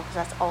them all, because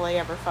that's all they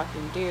ever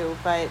fucking do.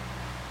 But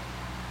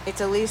it's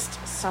at least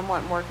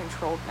somewhat more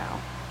controlled now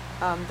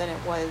than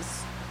it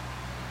was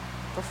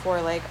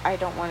before. Like I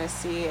don't want to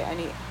see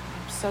any.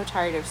 I'm so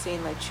tired of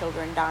seeing like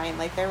children dying.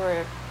 Like there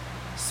were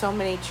so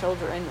many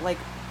children. Like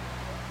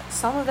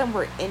some of them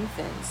were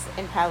infants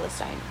in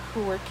Palestine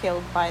who were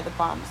killed by the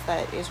bombs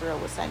that Israel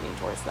was sending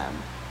towards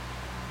them.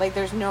 Like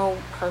there's no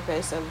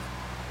purpose of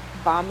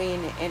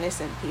bombing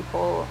innocent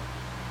people.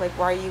 Like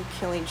why are you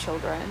killing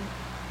children?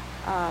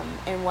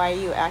 And why are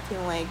you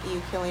acting like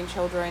you killing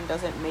children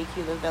doesn't make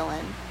you the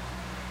villain?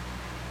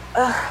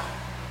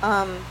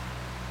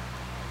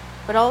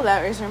 But all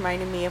that is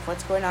reminding me of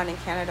what's going on in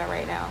Canada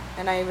right now,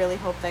 and I really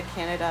hope that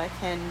Canada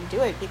can do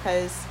it,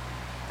 because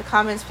the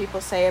comments people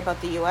say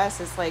about the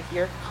US is like,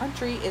 your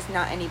country is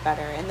not any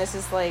better. And this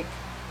is like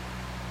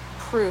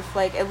proof.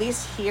 Like at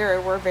least here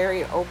we're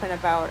very open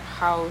about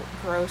how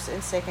gross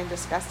and sick and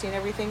disgusting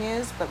everything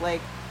is, but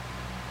like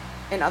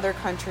in other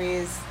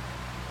countries,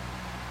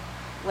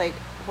 like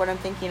what I'm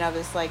thinking of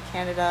is like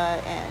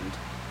Canada and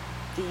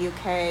the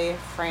UK,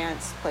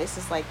 France,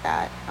 places like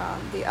that.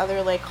 The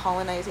other like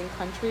colonizing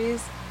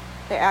countries,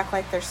 they act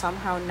like they're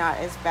somehow not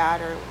as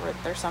bad, or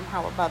they're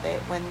somehow above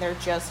it, when they're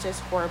just as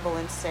horrible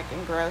and sick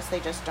and gross. They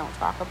just don't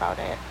talk about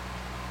it,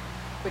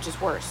 which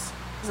is worse.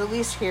 Because at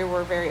least here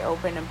we're very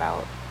open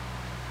about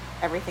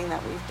everything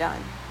that we've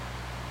done.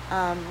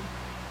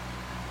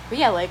 But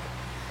yeah, like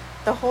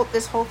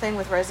this whole thing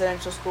with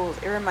residential schools,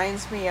 it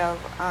reminds me of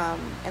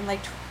and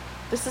like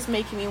this is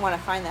making me want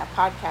to find that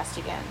podcast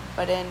again.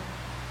 But in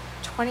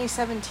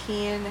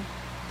 2017,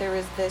 there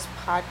was this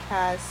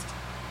podcast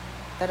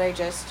that I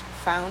just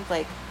found.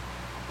 Like,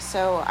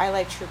 so I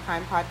like true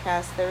crime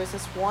podcasts. There was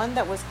this one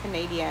that was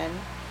Canadian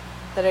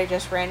that I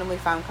just randomly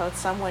found called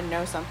Someone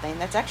Knows Something.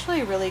 That's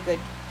actually a really good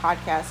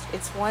podcast.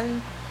 It's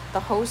one,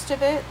 the host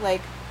of it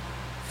like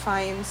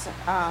finds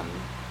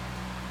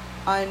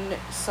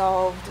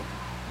unsolved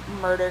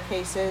murder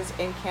cases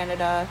in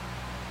Canada.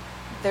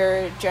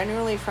 They're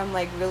generally from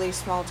like really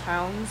small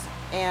towns,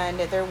 and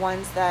they're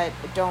ones that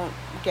don't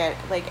get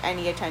like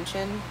any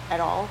attention at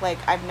all. Like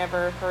I've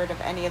never heard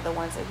of any of the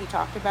ones that he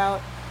talked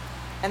about.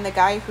 And the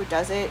guy who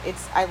does it,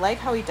 I like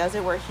how he does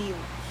it, where he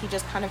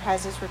just kind of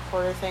has this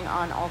recorder thing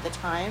on all the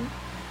time.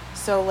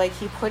 So like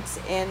he puts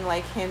in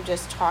like him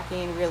just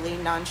talking really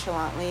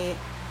nonchalantly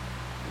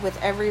with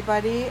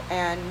everybody,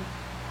 and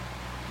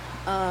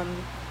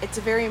it's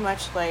very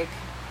much like,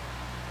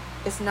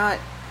 it's not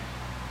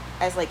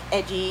as like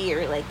edgy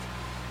or like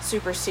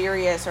super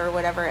serious or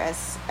whatever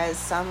as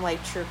some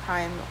like true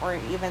crime or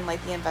even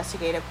like the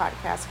investigative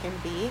podcast can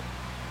be.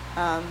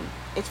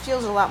 It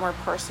feels a lot more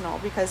personal,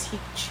 because he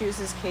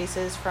chooses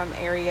cases from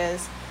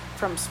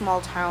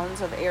small towns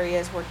of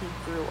areas where he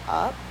grew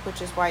up,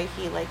 which is why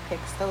he like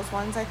picks those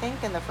ones, I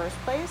think, in the first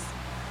place.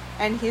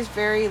 And he's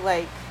very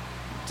like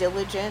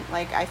diligent.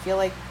 Like I feel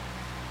like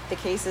the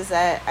cases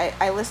that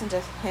I listened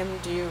to him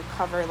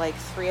cover like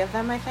 3 of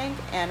them, I think,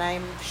 and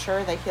I'm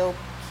sure that he'll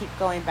keep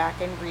going back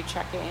and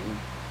rechecking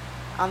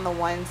on the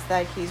ones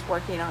that he's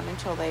working on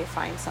until they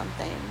find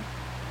something.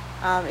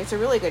 It's a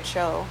really good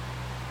show.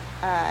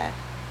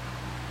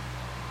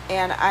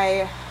 And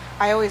I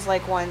I always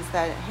like ones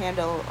that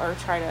handle or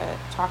try to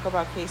talk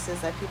about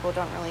cases that people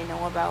don't really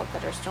know about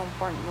that are still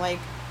important. Like,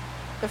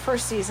 the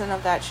first season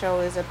of that show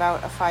is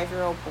about a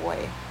 5-year-old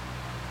boy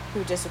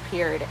who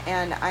disappeared,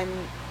 and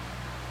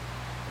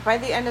by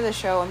the end of the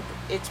show,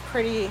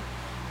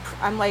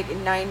 I'm like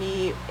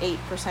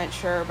 98%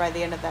 sure by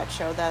the end of that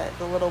show that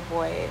the little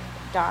boy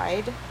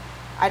died.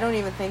 I don't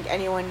even think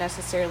anyone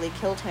necessarily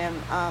killed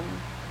him.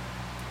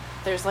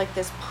 There's like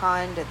this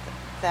pond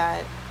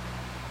that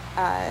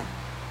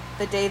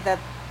the day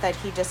that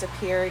he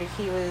disappeared,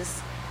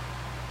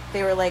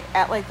 they were like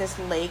at like this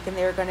lake and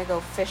they were going to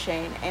go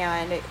fishing,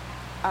 and it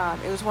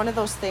was one of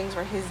those things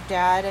where his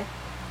dad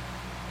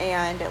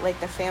and like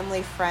the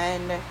family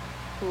friend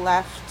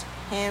left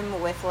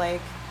him with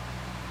like,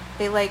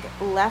 they like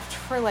left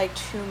for like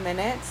 2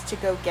 minutes to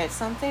go get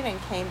something and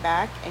came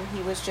back, and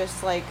he was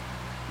just like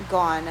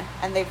gone,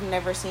 and they've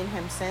never seen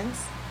him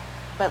since.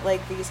 But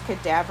like these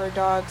cadaver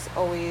dogs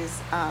always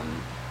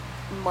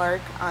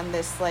mark on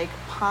this like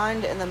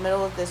pond in the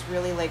middle of this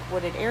really like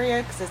wooded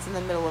area, because it's in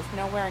the middle of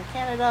nowhere in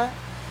Canada,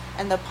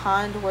 and the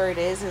pond where it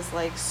is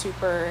like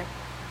super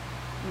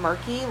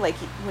murky. Like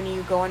when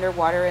you go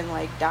underwater and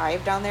like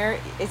dive down there,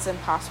 it's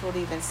impossible to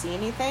even see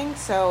anything.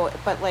 So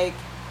but like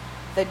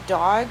the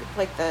dog,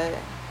 like the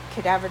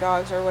cadaver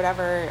dogs or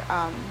whatever,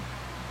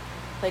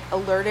 like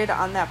alerted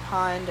on that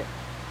pond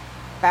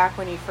back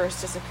when he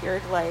first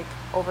disappeared, like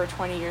over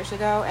 20 years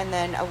ago, and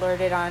then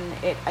alerted on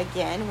it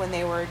again when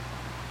they were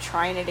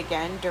trying it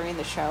again during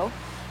the show.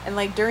 And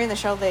like during the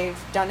show they've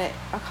done it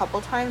a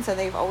couple times, and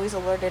they've always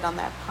alerted on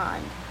that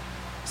pond.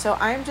 So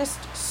I'm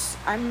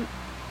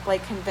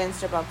like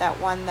convinced about that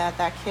one,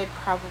 that kid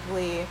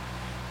probably,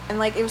 and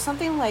like it was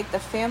something like the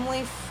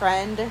family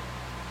friend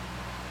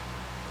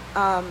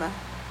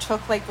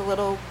took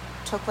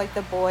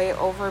the boy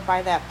over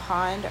by that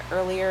pond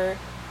earlier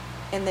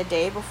in the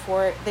day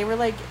before they were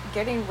like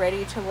getting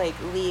ready to like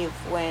leave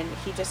when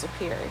he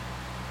disappeared.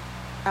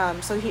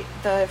 So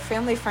the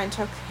family friend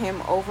took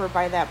him over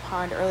by that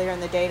pond earlier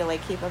in the day to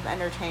like keep him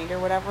entertained or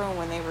whatever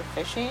when they were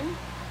fishing.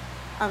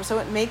 So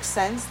it makes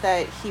sense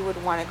that he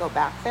would want to go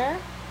back there.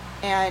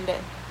 And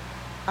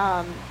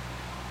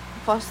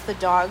plus the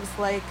dog's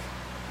like,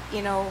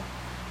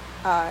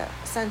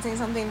 sensing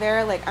something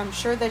there. Like I'm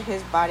sure that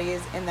his body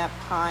is in that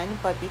pond,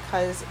 but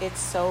because it's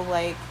so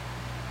like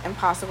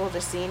impossible to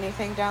see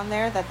anything down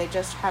there, that they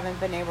just haven't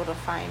been able to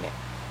find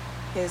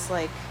his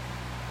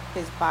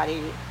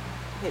body,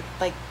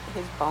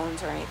 his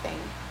bones or anything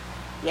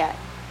yet.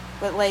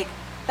 But like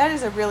that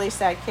is a really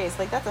sad case.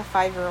 Like that's a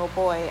 5-year-old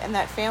boy, and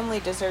that family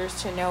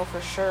deserves to know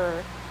for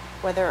sure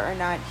whether or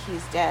not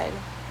he's dead.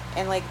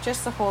 And like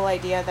just the whole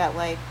idea that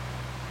like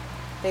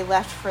they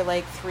left for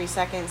like 3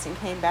 seconds and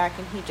came back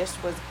and he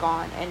just was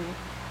gone, and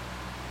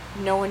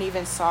no one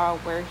even saw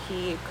where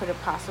he could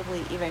have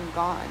possibly even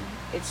gone.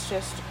 It's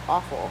just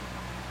awful.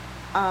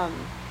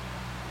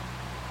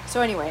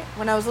 So anyway,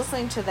 when I was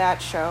listening to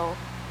that show,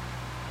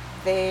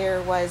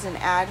 there was an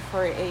ad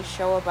for a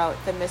show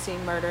about the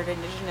missing, murdered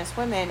Indigenous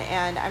women,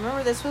 and I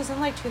remember this was in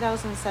like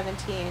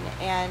 2017,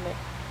 and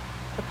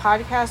the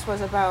podcast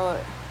was about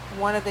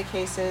one of the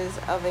cases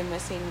of a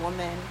missing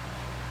woman,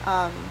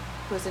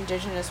 who was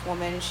Indigenous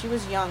woman. She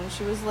was young.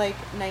 She was like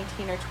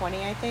 19 or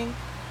 20, I think.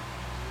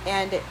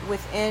 And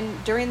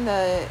during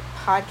the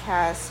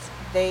podcast,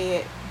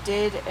 they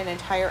did an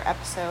entire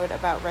episode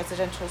about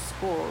residential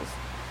schools,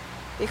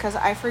 because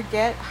I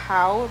forget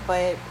how,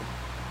 but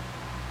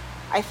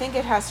I think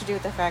it has to do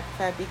with the fact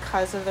that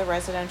because of the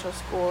residential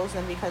schools,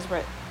 and because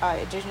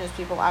Indigenous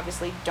people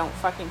obviously don't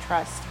fucking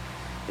trust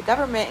the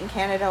government in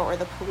Canada or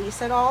the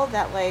police at all,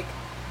 that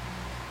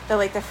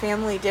the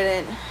family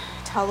didn't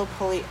tell the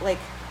police. Like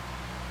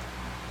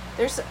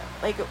there's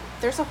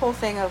a whole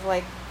thing of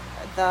like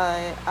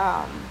the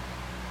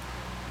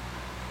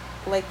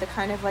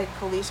kind of like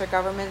police or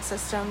government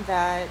system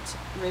that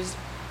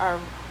our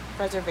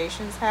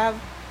reservations have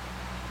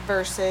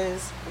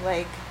versus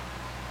like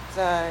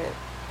the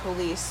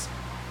police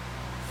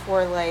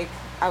for like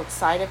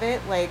outside of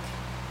it. Like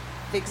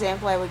the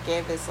example I would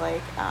give is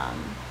like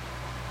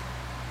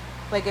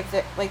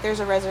if there's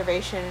a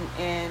reservation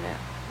in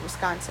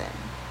Wisconsin,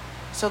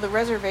 so the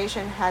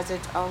reservation has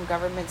its own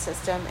government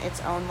system,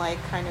 its own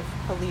like kind of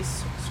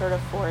police sort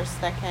of force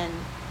that can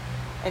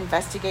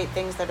investigate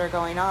things that are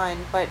going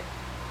on, but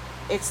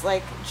it's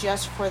like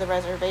just for the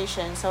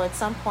reservation. So at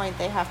some point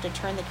they have to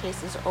turn the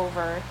cases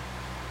over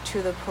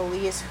to the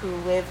police who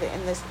live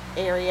in this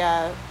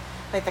area,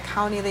 like the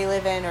county they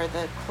live in or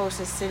the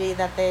closest city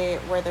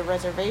where the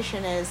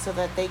reservation is, so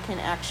that they can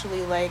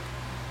actually like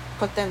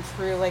put them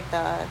through like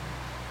the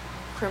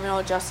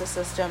criminal justice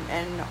system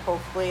and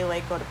hopefully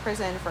like go to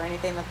prison for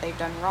anything that they've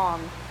done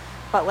wrong.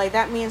 But like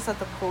that means that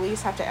the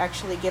police have to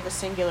actually give a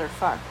singular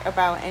fuck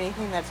about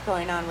anything that's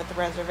going on with the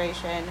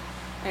reservation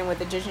and with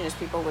Indigenous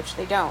people, which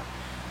they don't.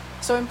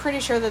 So I'm pretty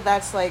sure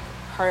that's like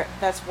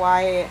that's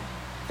why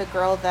the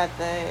girl that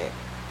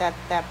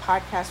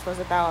podcast was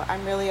about,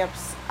 I'm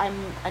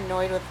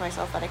annoyed with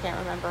myself that I can't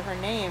remember her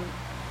name.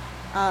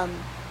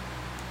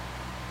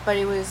 But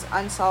it was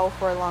unsolved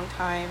for a long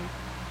time.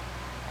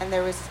 and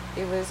it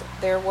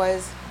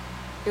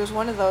was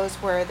one of those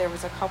where there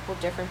was a couple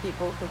different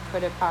people who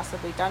could have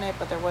possibly done it,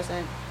 but there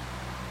wasn't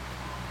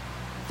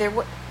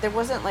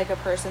like a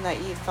person that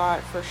you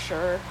thought for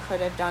sure could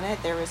have done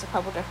it. There was a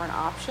couple different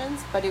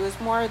options, but it was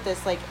more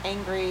this like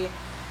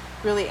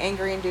really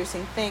angry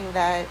inducing thing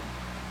that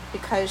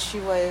because she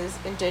was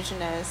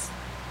indigenous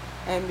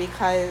and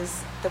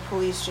because the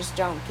police just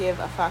don't give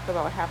a fuck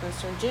about what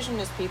happens to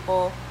indigenous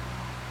people,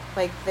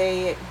 like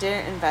they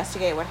didn't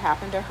investigate what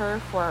happened to her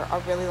for a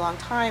really long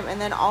time. And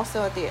then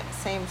also at the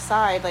same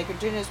side, like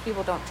indigenous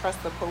people don't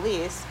trust the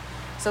police,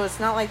 so it's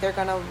not like they're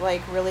gonna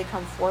like really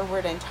come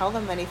forward and tell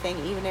them anything,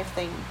 even if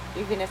they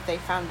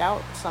found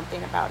out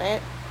something about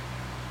it,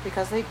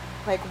 because they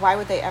like, why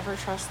would they ever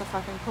trust the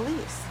fucking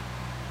police?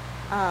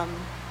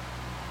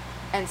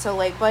 And so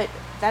like, but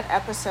that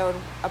episode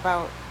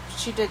about,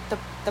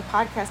 the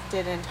podcast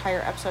did an entire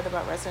episode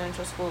about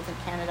residential schools in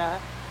Canada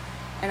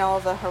and all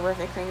of the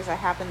horrific things that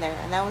happened there,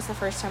 and that was the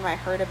first time I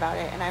heard about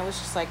it, and I was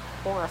just like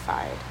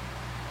horrified.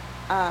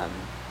 And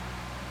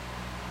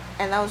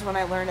that was when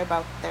I learned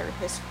about the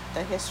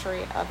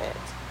history of it.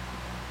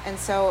 And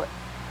so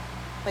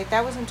like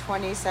that was in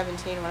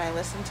 2017 when I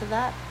listened to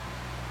that,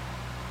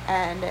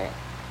 and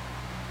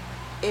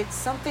it's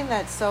something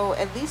that, so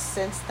at least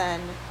since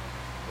then,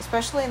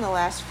 especially in the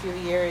last few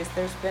years,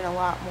 there's been a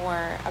lot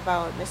more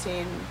about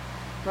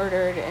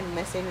murdered and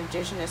missing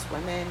indigenous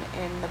women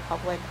in the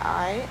public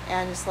eye.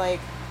 And it's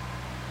like,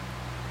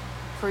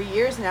 for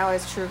years now,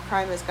 as true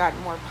crime has gotten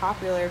more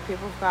popular,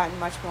 people have gotten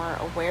much more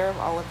aware of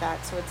all of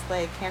that. So it's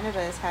like Canada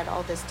has had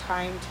all this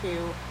time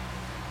to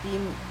be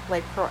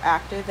like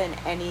proactive in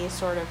any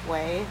sort of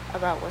way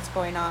about what's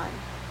going on.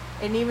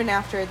 And even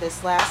after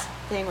this last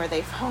thing where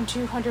they found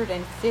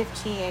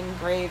 215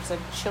 graves of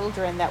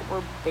children that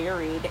were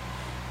buried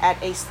at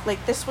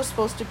like, this was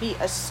supposed to be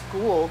a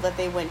school that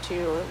they went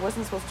to. It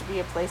wasn't supposed to be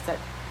a place that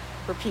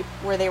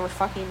where they were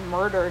fucking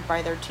murdered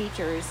by their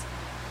teachers.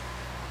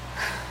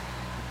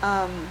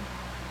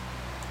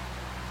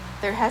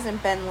 There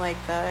hasn't been like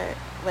a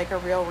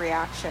real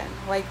reaction.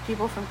 Like,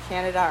 people from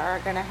Canada are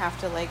gonna have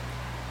to like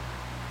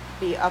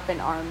be up in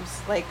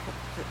arms like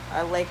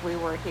we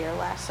were here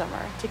last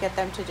summer to get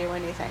them to do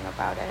anything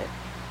about it.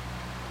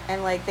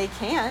 And like, they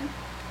can.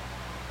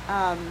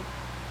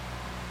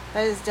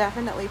 That is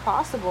definitely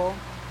possible,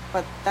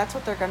 but that's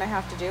what they're gonna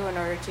have to do in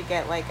order to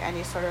get like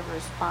any sort of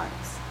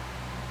response.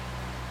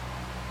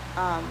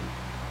 And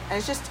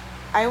it's just,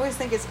 I always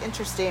think it's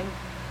interesting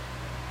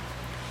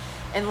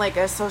in like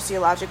a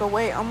sociological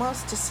way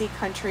almost to see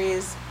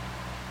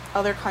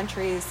other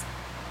countries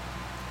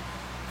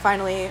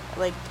finally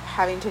like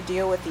having to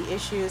deal with the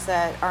issues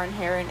that are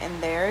inherent in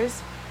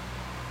theirs.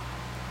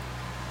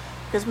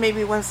 Because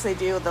maybe once they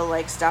do, they'll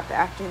like stop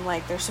acting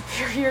like they're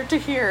superior to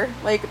here.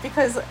 Like,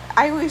 because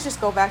I always just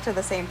go back to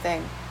the same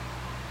thing.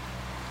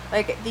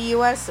 Like, the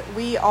US,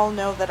 we all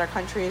know that our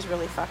country is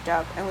really fucked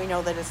up, and we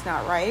know that it's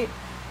not right,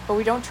 but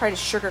we don't try to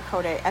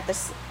sugarcoat it.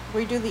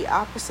 We do the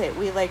opposite.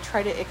 We like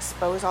try to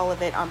expose all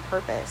of it on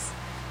purpose.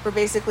 We're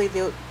basically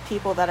the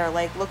people that are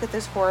like, look at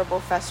this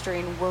horrible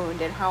festering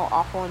wound and how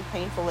awful and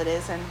painful it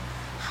is, and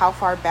how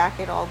far back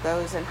it all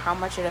goes, and how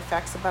much it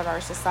affects about our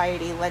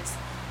society. Let's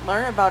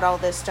learn about all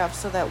this stuff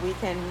so that we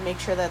can make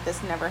sure that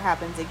this never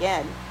happens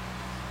again.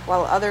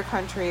 While other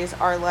countries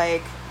are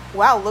like,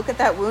 wow, look at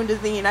that wound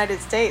in the United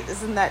States.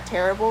 Isn't that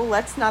terrible?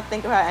 Let's not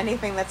think about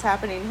anything that's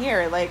happening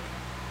here. Like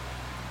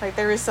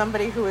there is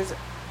somebody who was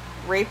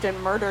raped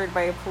and murdered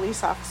by a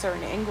police officer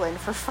in England,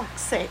 for fuck's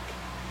sake.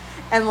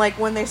 And like,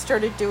 when they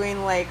started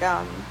doing like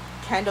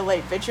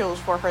candlelight vigils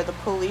for her, the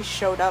police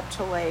showed up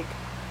to like,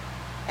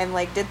 and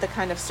like did the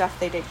kind of stuff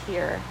they did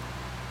here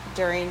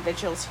during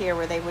vigils here,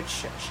 where they would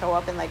show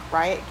up in like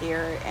riot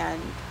gear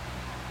and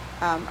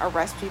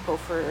arrest people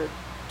for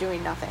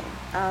doing nothing.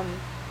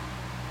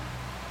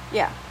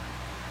 Yeah,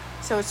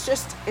 so it's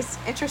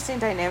interesting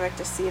dynamic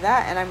to see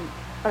that,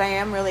 but I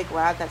am really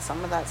glad that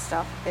some of that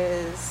stuff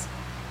is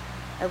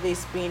at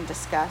least being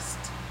discussed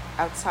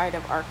outside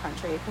of our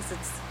country, because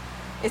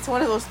it's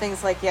one of those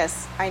things like,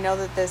 yes, I know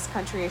that this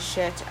country is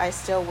shit. I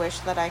still wish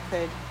that I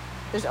could.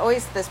 There's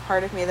always this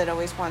part of me that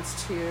always wants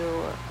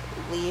to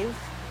leave,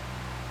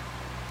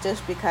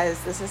 just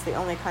because this is the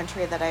only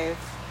country that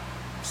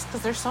just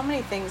because there's so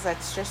many things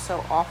that's just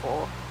so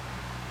awful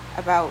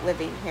about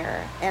living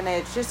here, and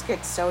it just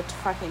gets so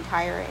fucking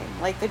tiring.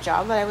 Like the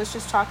job that I was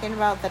just talking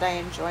about that I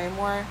enjoy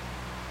more,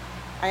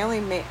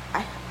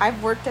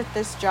 I've worked at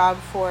this job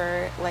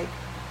for like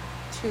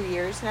 2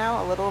 years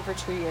now, a little over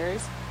 2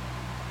 years,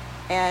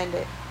 and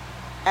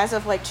as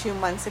of like 2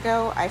 months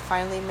ago, I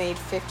finally made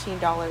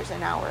 $15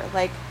 an hour.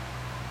 Like,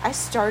 I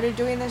started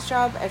doing this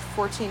job at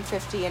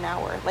 $14.50 an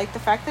hour. Like, the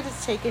fact that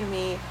it's taken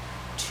me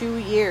 2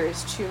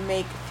 years to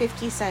make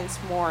 50 cents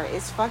more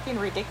is fucking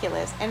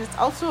ridiculous. And it's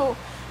also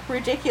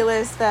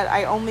ridiculous that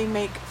I only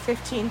make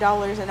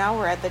 $15 an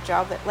hour at the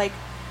job that, like,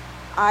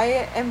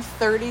 I am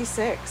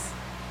 36.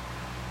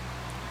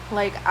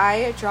 Like,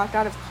 I dropped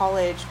out of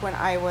college when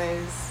I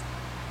was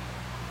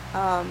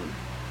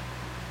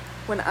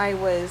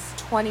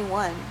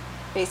 21.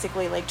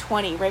 basically like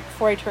 20, right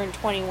before I turned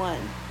 21.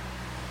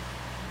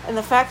 And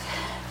the fact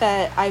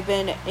that I've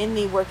been in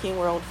the working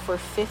world for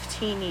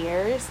 15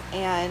 years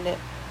and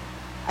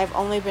I've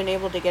only been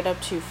able to get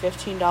up to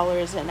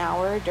 $15 an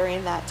hour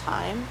during that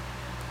time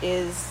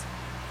is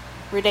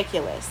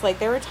ridiculous. Like,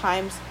 there were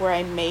times where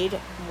I made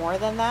more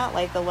than that.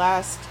 Like,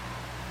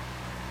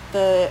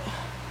 the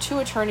 2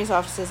 attorney's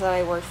offices that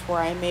I worked for,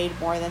 I made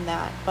more than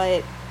that.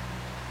 But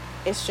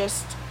it's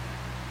just,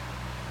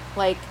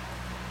 like,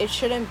 it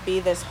shouldn't be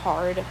this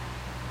hard.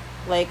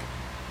 Like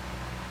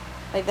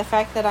the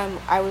fact that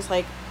I was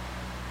like,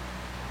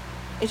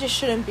 it just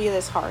shouldn't be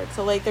this hard.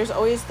 So, like, there's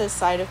always this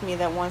side of me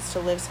that wants to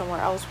live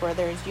somewhere else where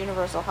there's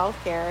universal health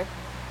care,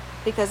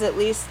 because at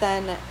least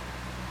then,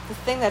 the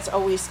thing that's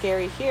always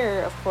scary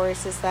here, of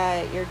course, is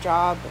that your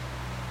job,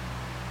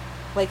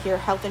 like, your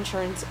health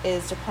insurance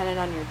is dependent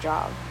on your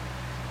job.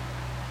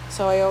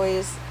 So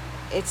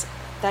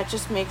that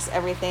just makes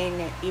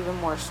everything even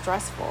more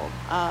stressful.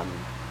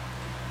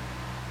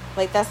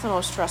 Like, that's the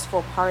most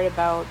stressful part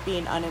about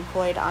being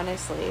unemployed,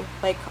 honestly.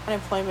 Like,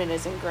 unemployment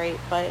isn't great,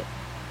 but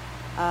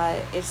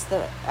it's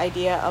the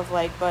idea of,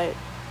 like, but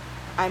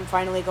I'm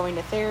finally going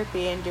to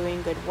therapy and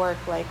doing good work.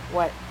 Like,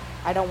 what,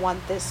 I don't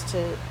want this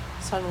to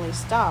suddenly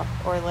stop.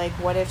 Or, like,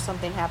 what if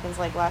something happens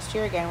like last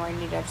year again where I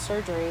need to have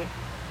surgery?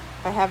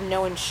 If I have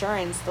no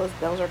insurance, those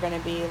bills are going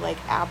to be, like,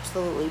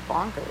 absolutely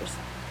bonkers.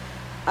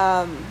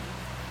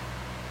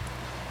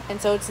 And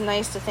so it's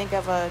nice to think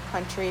of a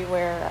country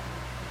where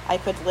I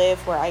could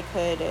live, where I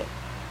could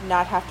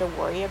not have to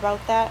worry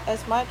about that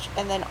as much,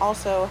 and then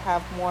also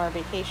have more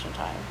vacation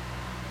time.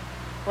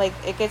 Like,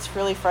 it gets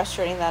really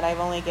frustrating that I've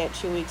only get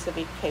 2 weeks of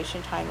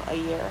vacation time a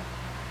year,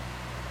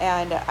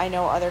 and I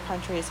know other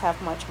countries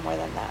have much more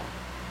than that.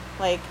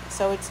 Like,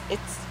 so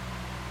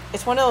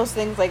it's one of those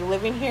things, like,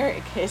 living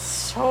here is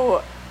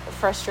so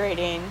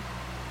frustrating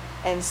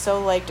and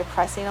so, like,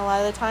 depressing a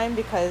lot of the time,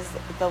 because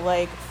the,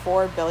 like,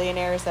 4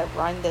 billionaires that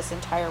run this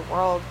entire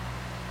world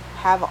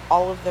have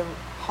all of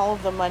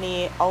the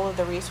money, all of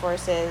the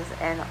resources,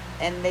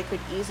 and they could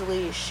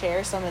easily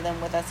share some of them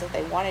with us if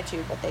they wanted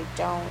to, but they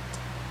don't.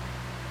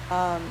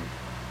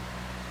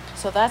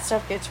 So that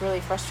stuff gets really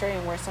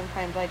frustrating, where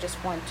sometimes I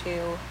just want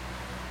to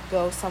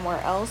go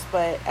somewhere else,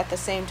 but at the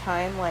same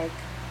time, like,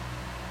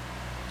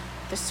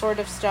 this sort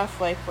of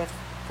stuff, like with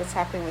what's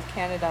happening with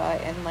Canada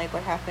and, like,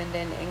 what happened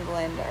in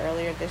England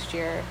earlier this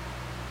year,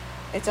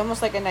 it's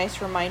almost like a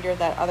nice reminder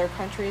that other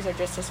countries are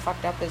just as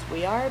fucked up as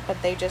we are,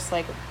 but they just,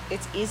 like,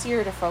 it's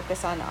easier to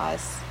focus on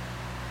us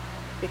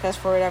because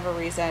for whatever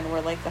reason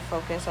we're, like, the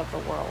focus of the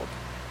world.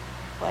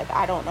 Like,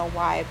 I don't know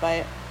why,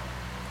 but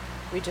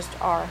we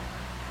just are.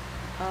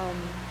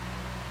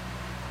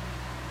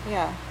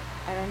 Yeah,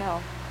 I don't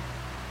know.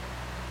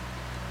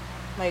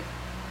 Like,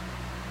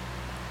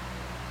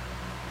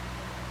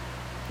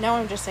 now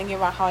I'm just thinking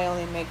about how I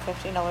only make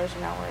 $15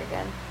 an hour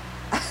again.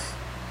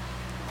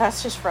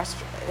 That's just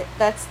frustrating.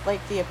 That's,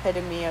 like, the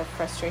epitome of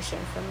frustration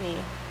for me,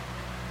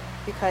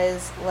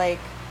 because, like,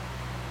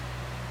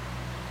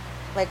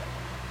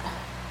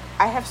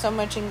 I have so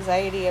much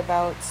anxiety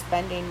about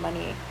spending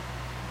money.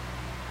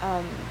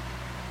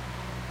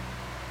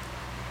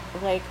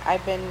 Like,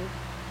 I've been,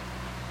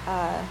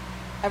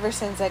 ever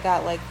since I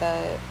got, like,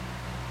 the,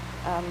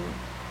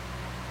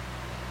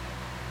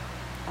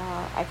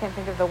 I can't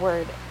think of the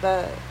word,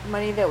 the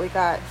money that we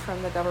got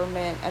from the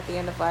government at the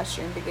end of last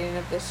year and beginning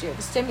of this year,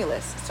 the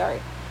stimulus,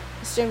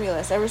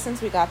 ever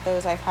since we got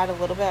those, I've had a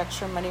little bit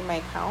extra money in my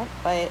account,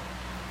 and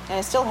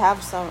I still have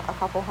a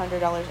couple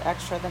 $100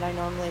 extra than I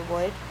normally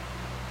would,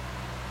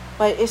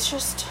 but it's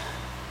just,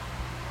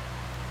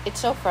 it's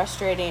so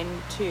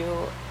frustrating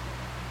to,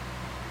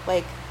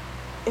 like,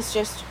 it's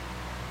just,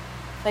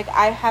 like,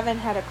 I haven't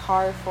had a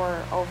car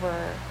for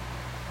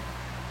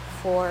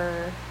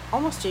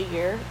almost a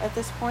year at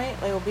this point.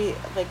 Like, it'll be,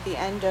 like, the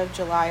end of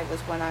July was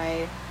when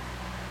I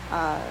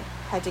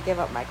had to give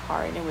up my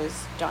car, and it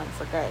was done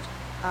for good.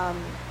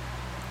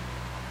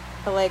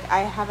 But, like, I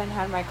haven't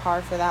had my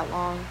car for that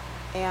long,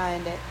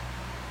 and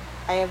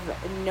I have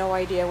no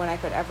idea when I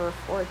could ever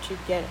afford to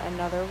get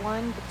another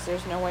one, because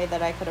there's no way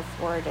that I could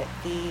afford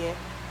the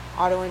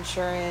auto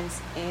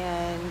insurance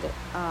and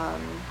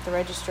the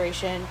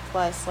registration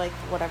plus, like,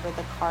 whatever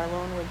the car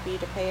loan would be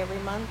to pay every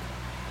month.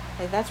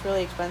 Like, that's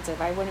really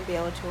expensive. I wouldn't be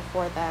able to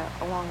afford that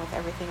along with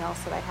everything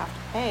else that I have to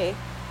pay.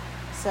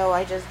 So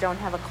I just don't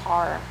have a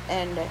car,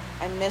 and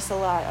I miss a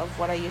lot of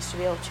what I used to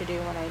be able to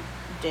do when I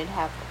did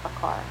have a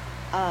car.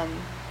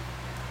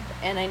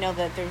 And I know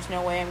that there's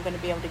no way I'm going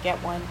to be able to get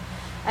one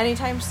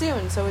anytime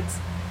soon. So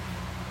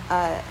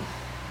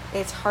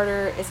it's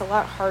harder. It's a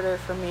lot harder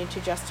for me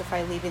to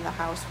justify leaving the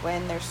house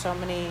when there's so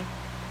many,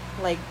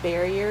 like,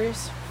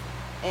 barriers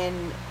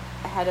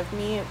ahead of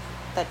me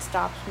that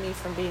stops me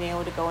from being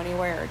able to go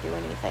anywhere or do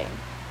anything.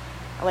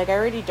 Like, I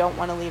already don't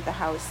want to leave the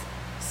house,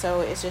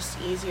 so it's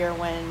just easier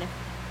when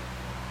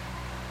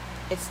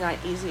it's not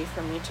easy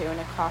for me to, and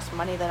it costs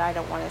money that I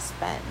don't want to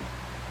spend.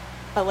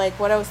 But, like,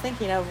 what I was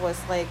thinking of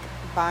was, like,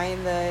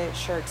 buying the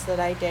shirts that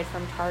I did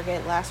from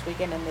Target last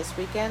weekend and this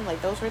weekend.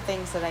 Like, those were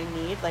things that I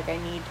need. Like,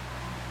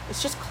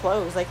 it's just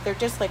clothes. Like, they're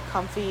just, like,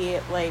 comfy,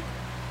 like,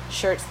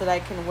 shirts that I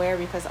can wear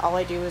because all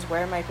I do is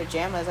wear my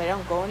pajamas. I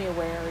don't go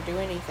anywhere or do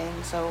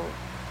anything, so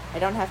I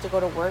don't have to go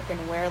to work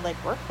and wear,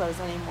 like, work clothes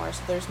anymore.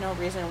 So there's no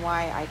reason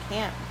why I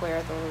can't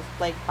wear those,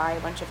 like, buy a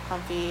bunch of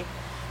comfy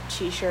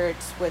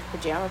t-shirts with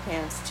pajama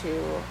pants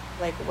to,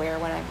 like, wear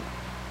when I'm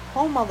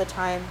home all the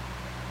time.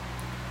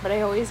 But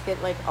I always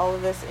get, like, all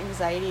of this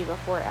anxiety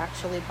before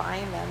actually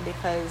buying them,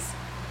 because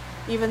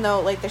even though,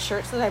 like, the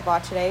shirts that I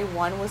bought today,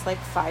 one was like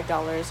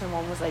 $5 and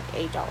one was like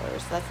 $8.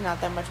 That's not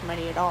that much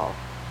money at all.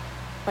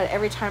 But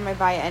every time I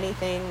buy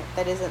anything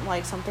that isn't,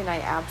 like, something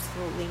I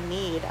absolutely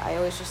need, I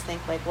always just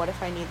think, like, what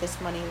if I need this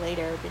money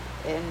later?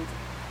 And,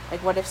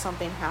 like, what if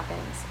something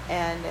happens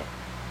and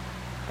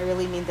I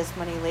really need this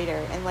money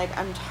later? And, like,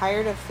 I'm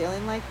tired of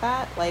feeling like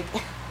that. Like,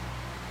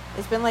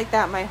 it's been like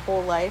that my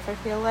whole life, I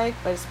feel like,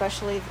 but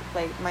especially,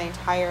 like, my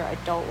entire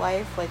adult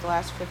life, like, the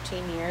last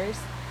 15 years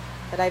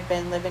that I've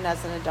been living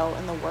as an adult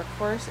in the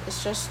workforce.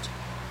 It's just,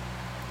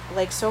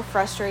 like, so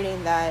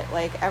frustrating that,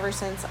 like, ever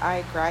since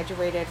I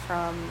graduated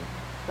from,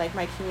 like,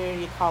 my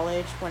community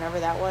college,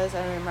 whenever that was,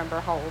 I don't remember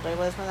how old I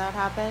was when that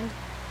happened.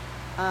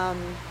 Let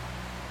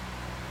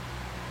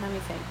me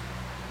think.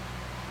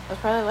 I was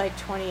probably, like,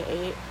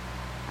 28,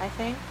 I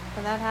think,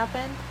 when that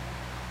happened.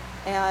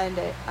 And,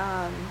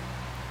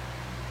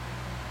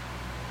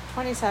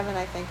 27,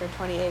 I think, or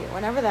 28,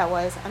 whenever that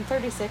was. I'm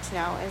 36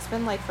 now, and it's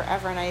been, like,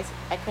 forever, and I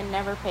can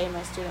never pay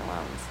my student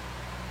loans.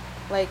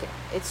 Like,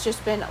 it's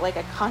just been, like,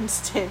 a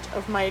constant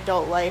of my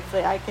adult life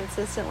that I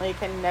consistently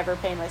can never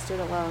pay my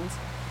student loans,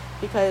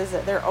 because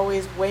they're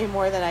always way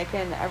more than I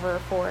can ever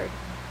afford.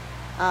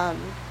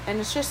 And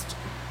it's just,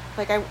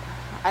 like,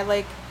 I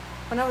like,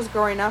 when I was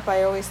growing up,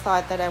 I always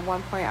thought that at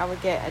one point I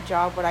would get a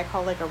job, what I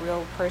call, like, a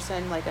real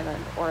person, like,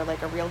 or,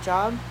 like, a real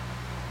job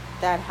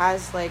that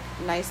has, like,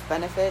 nice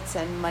benefits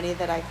and money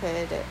that I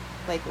could,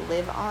 like,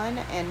 live on.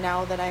 And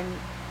now that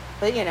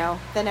but, you know,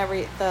 then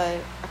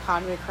the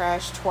economy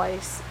crashed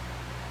twice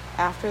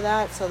after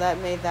that, so that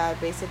made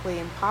that basically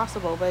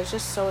impossible. But it's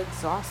just so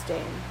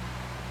exhausting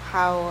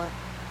how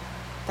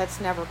that's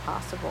never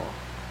possible.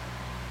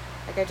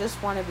 Like, I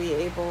just want to be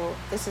able,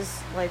 this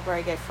is, like, where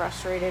I get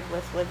frustrated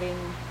with living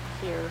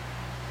here,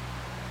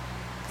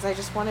 because I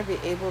just want to be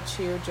able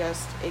to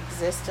just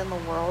exist in the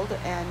world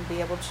and be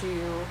able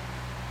to,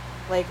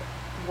 like,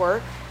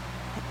 work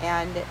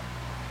and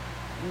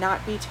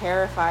not be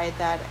terrified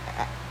that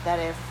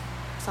if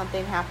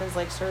something happens,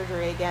 like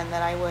surgery again,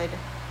 that I would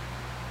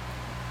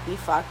be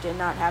fucked and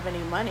not have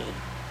any money.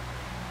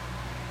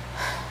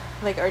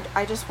 Like, or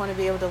I just want to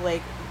be able to,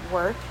 like,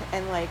 work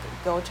and, like,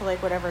 go to,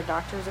 like, whatever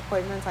doctor's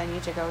appointments I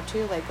need to go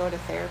to, like, go to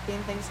therapy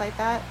and things like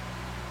that,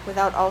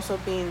 without also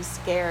being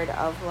scared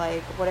of,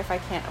 like, what if I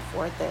can't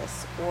afford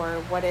this,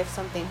 or what if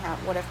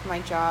what if my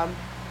job,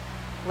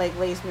 like,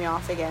 lays me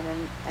off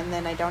again, and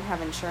then I don't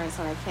have insurance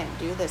and I can't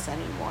do this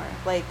anymore.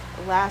 Like,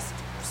 last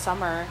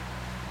summer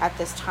at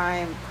this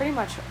time, pretty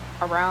much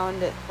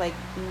around, like,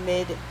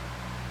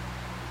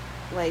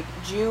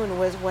 June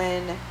was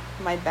when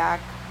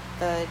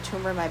the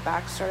tumor in my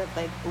back started,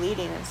 like,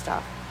 bleeding and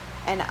stuff.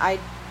 And I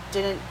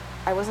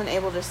wasn't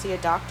able to see a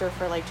doctor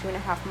for, like,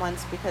 2.5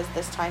 months, because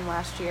this time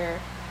last year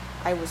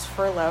I was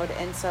furloughed,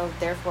 and so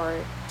therefore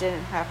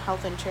didn't have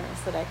health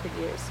insurance that I could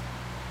use.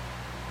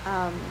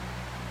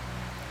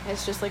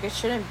 It's just, like, it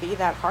shouldn't be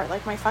that hard.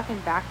 Like, my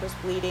fucking back was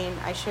bleeding.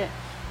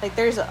 Like,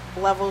 there's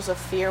levels of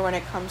fear when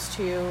it comes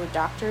to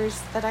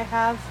doctors that I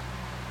have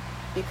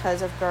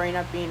because of growing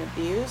up being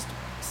abused.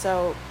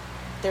 So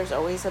there's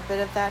always a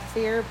bit of that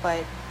fear,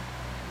 but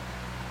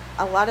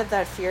a lot of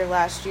that fear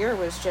last year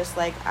was just,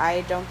 like,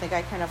 I don't think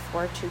I can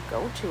afford to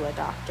go to a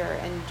doctor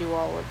and do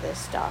all of this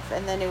stuff.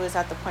 And then it was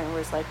at the point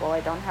where it's like, well, I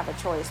don't have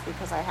a choice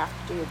because I have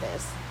to do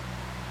this.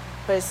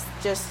 But it's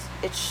just,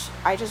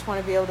 I just want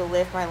to be able to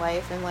live my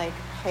life and, like,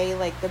 pay,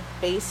 like, the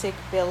basic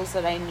bills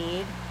that I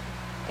need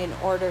in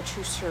order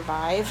to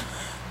survive.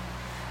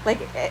 Like,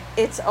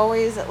 it's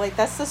always, like,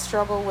 that's the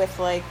struggle with,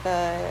 like,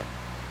 I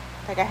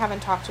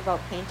haven't talked about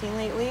painting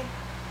lately,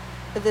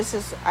 but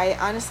I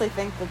honestly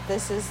think that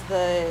this is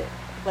the,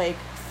 like,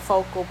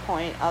 focal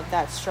point of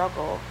that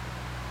struggle,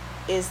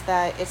 is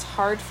that it's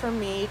hard for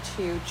me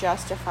to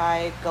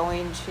justify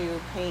going to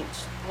paint,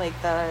 like,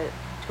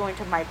 going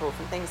to Michael's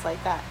and things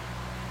like that,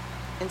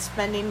 and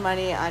spending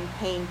money on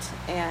paint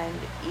and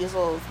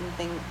easels and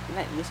things,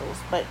 not easels,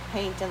 but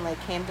paint and, like,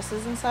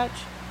 canvases and such,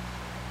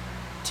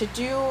 to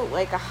do,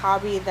 like, a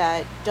hobby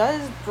that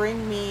does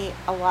bring me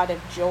a lot of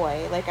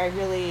joy. Like, I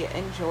really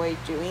enjoy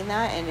doing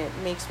that, and it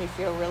makes me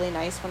feel really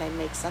nice when I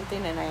make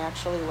something and I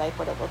actually like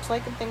what it looks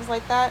like and things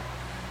like that.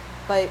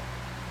 But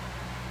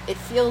it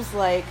feels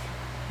like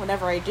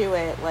whenever I do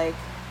it, like,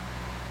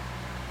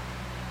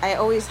 I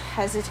always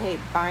hesitate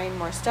buying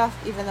more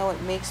stuff, even though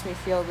it makes me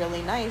feel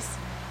really nice,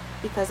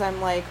 because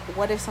I'm like,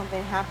 what if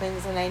something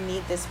happens and I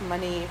need this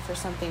money for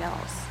something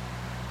else?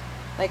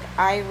 Like,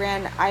 I've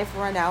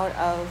run out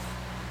of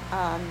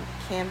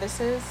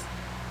canvases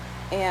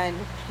and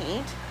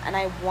paint, and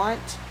I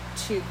want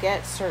to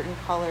get certain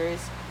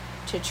colors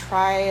to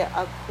try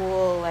a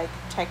cool like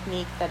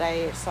technique that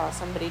I saw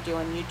somebody do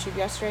on YouTube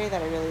yesterday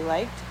that I really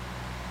liked,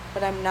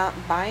 but I'm not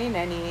buying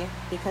any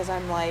because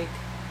I'm like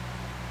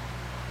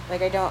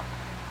I don't,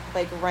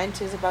 like,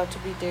 rent is about to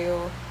be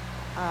due,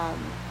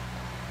 um,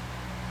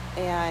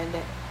 and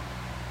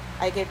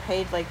I get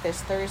paid like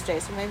this Thursday,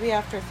 so maybe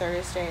after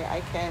Thursday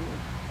I can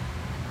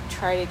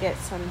try to get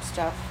some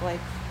stuff like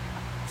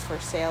for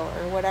sale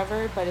or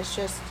whatever. But it's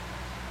just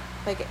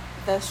like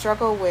the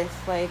struggle with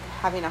like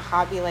having a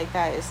hobby like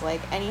that is like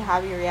any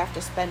hobby where you have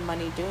to spend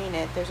money doing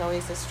it, there's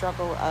always the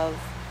struggle of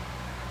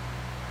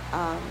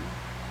um,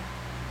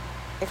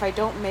 if I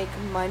don't make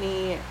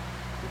money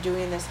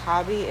doing this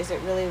hobby, is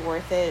it really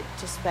worth it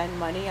to spend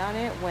money on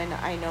it when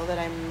I know that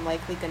I'm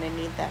likely going to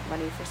need that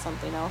money for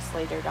something else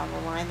later down the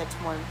line that's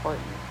more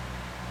important?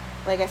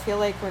 Like, I feel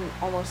like we're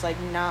almost like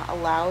not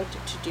allowed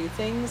to do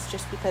things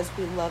just because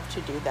we love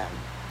to do them.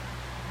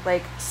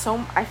 Like, so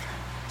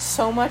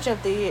much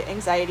of the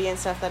anxiety and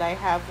stuff that I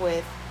have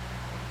with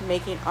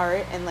making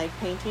art and like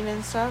painting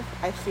and stuff,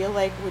 I feel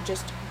like would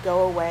just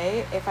go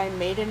away if I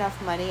made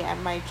enough money at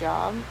my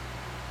job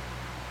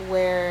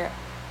where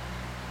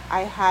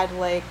I had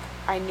like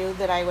I knew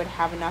that I would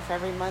have enough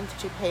every month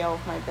to pay all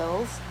of my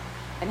bills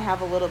and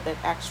have a little bit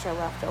extra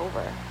left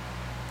over.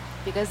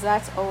 Because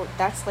that's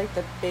like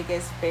the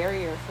biggest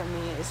barrier for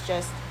me is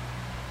just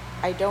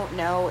I don't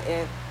know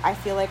if I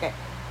feel like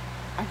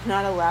I'm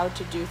not allowed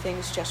to do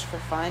things just for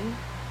fun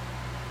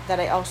that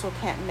I also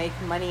can't make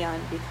money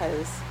on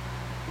because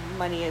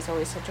money is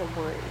always such a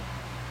worry.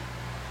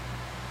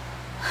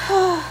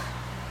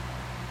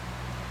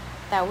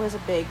 That was a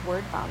big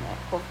word vomit.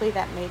 Hopefully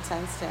that made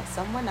sense to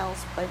someone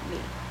else but me.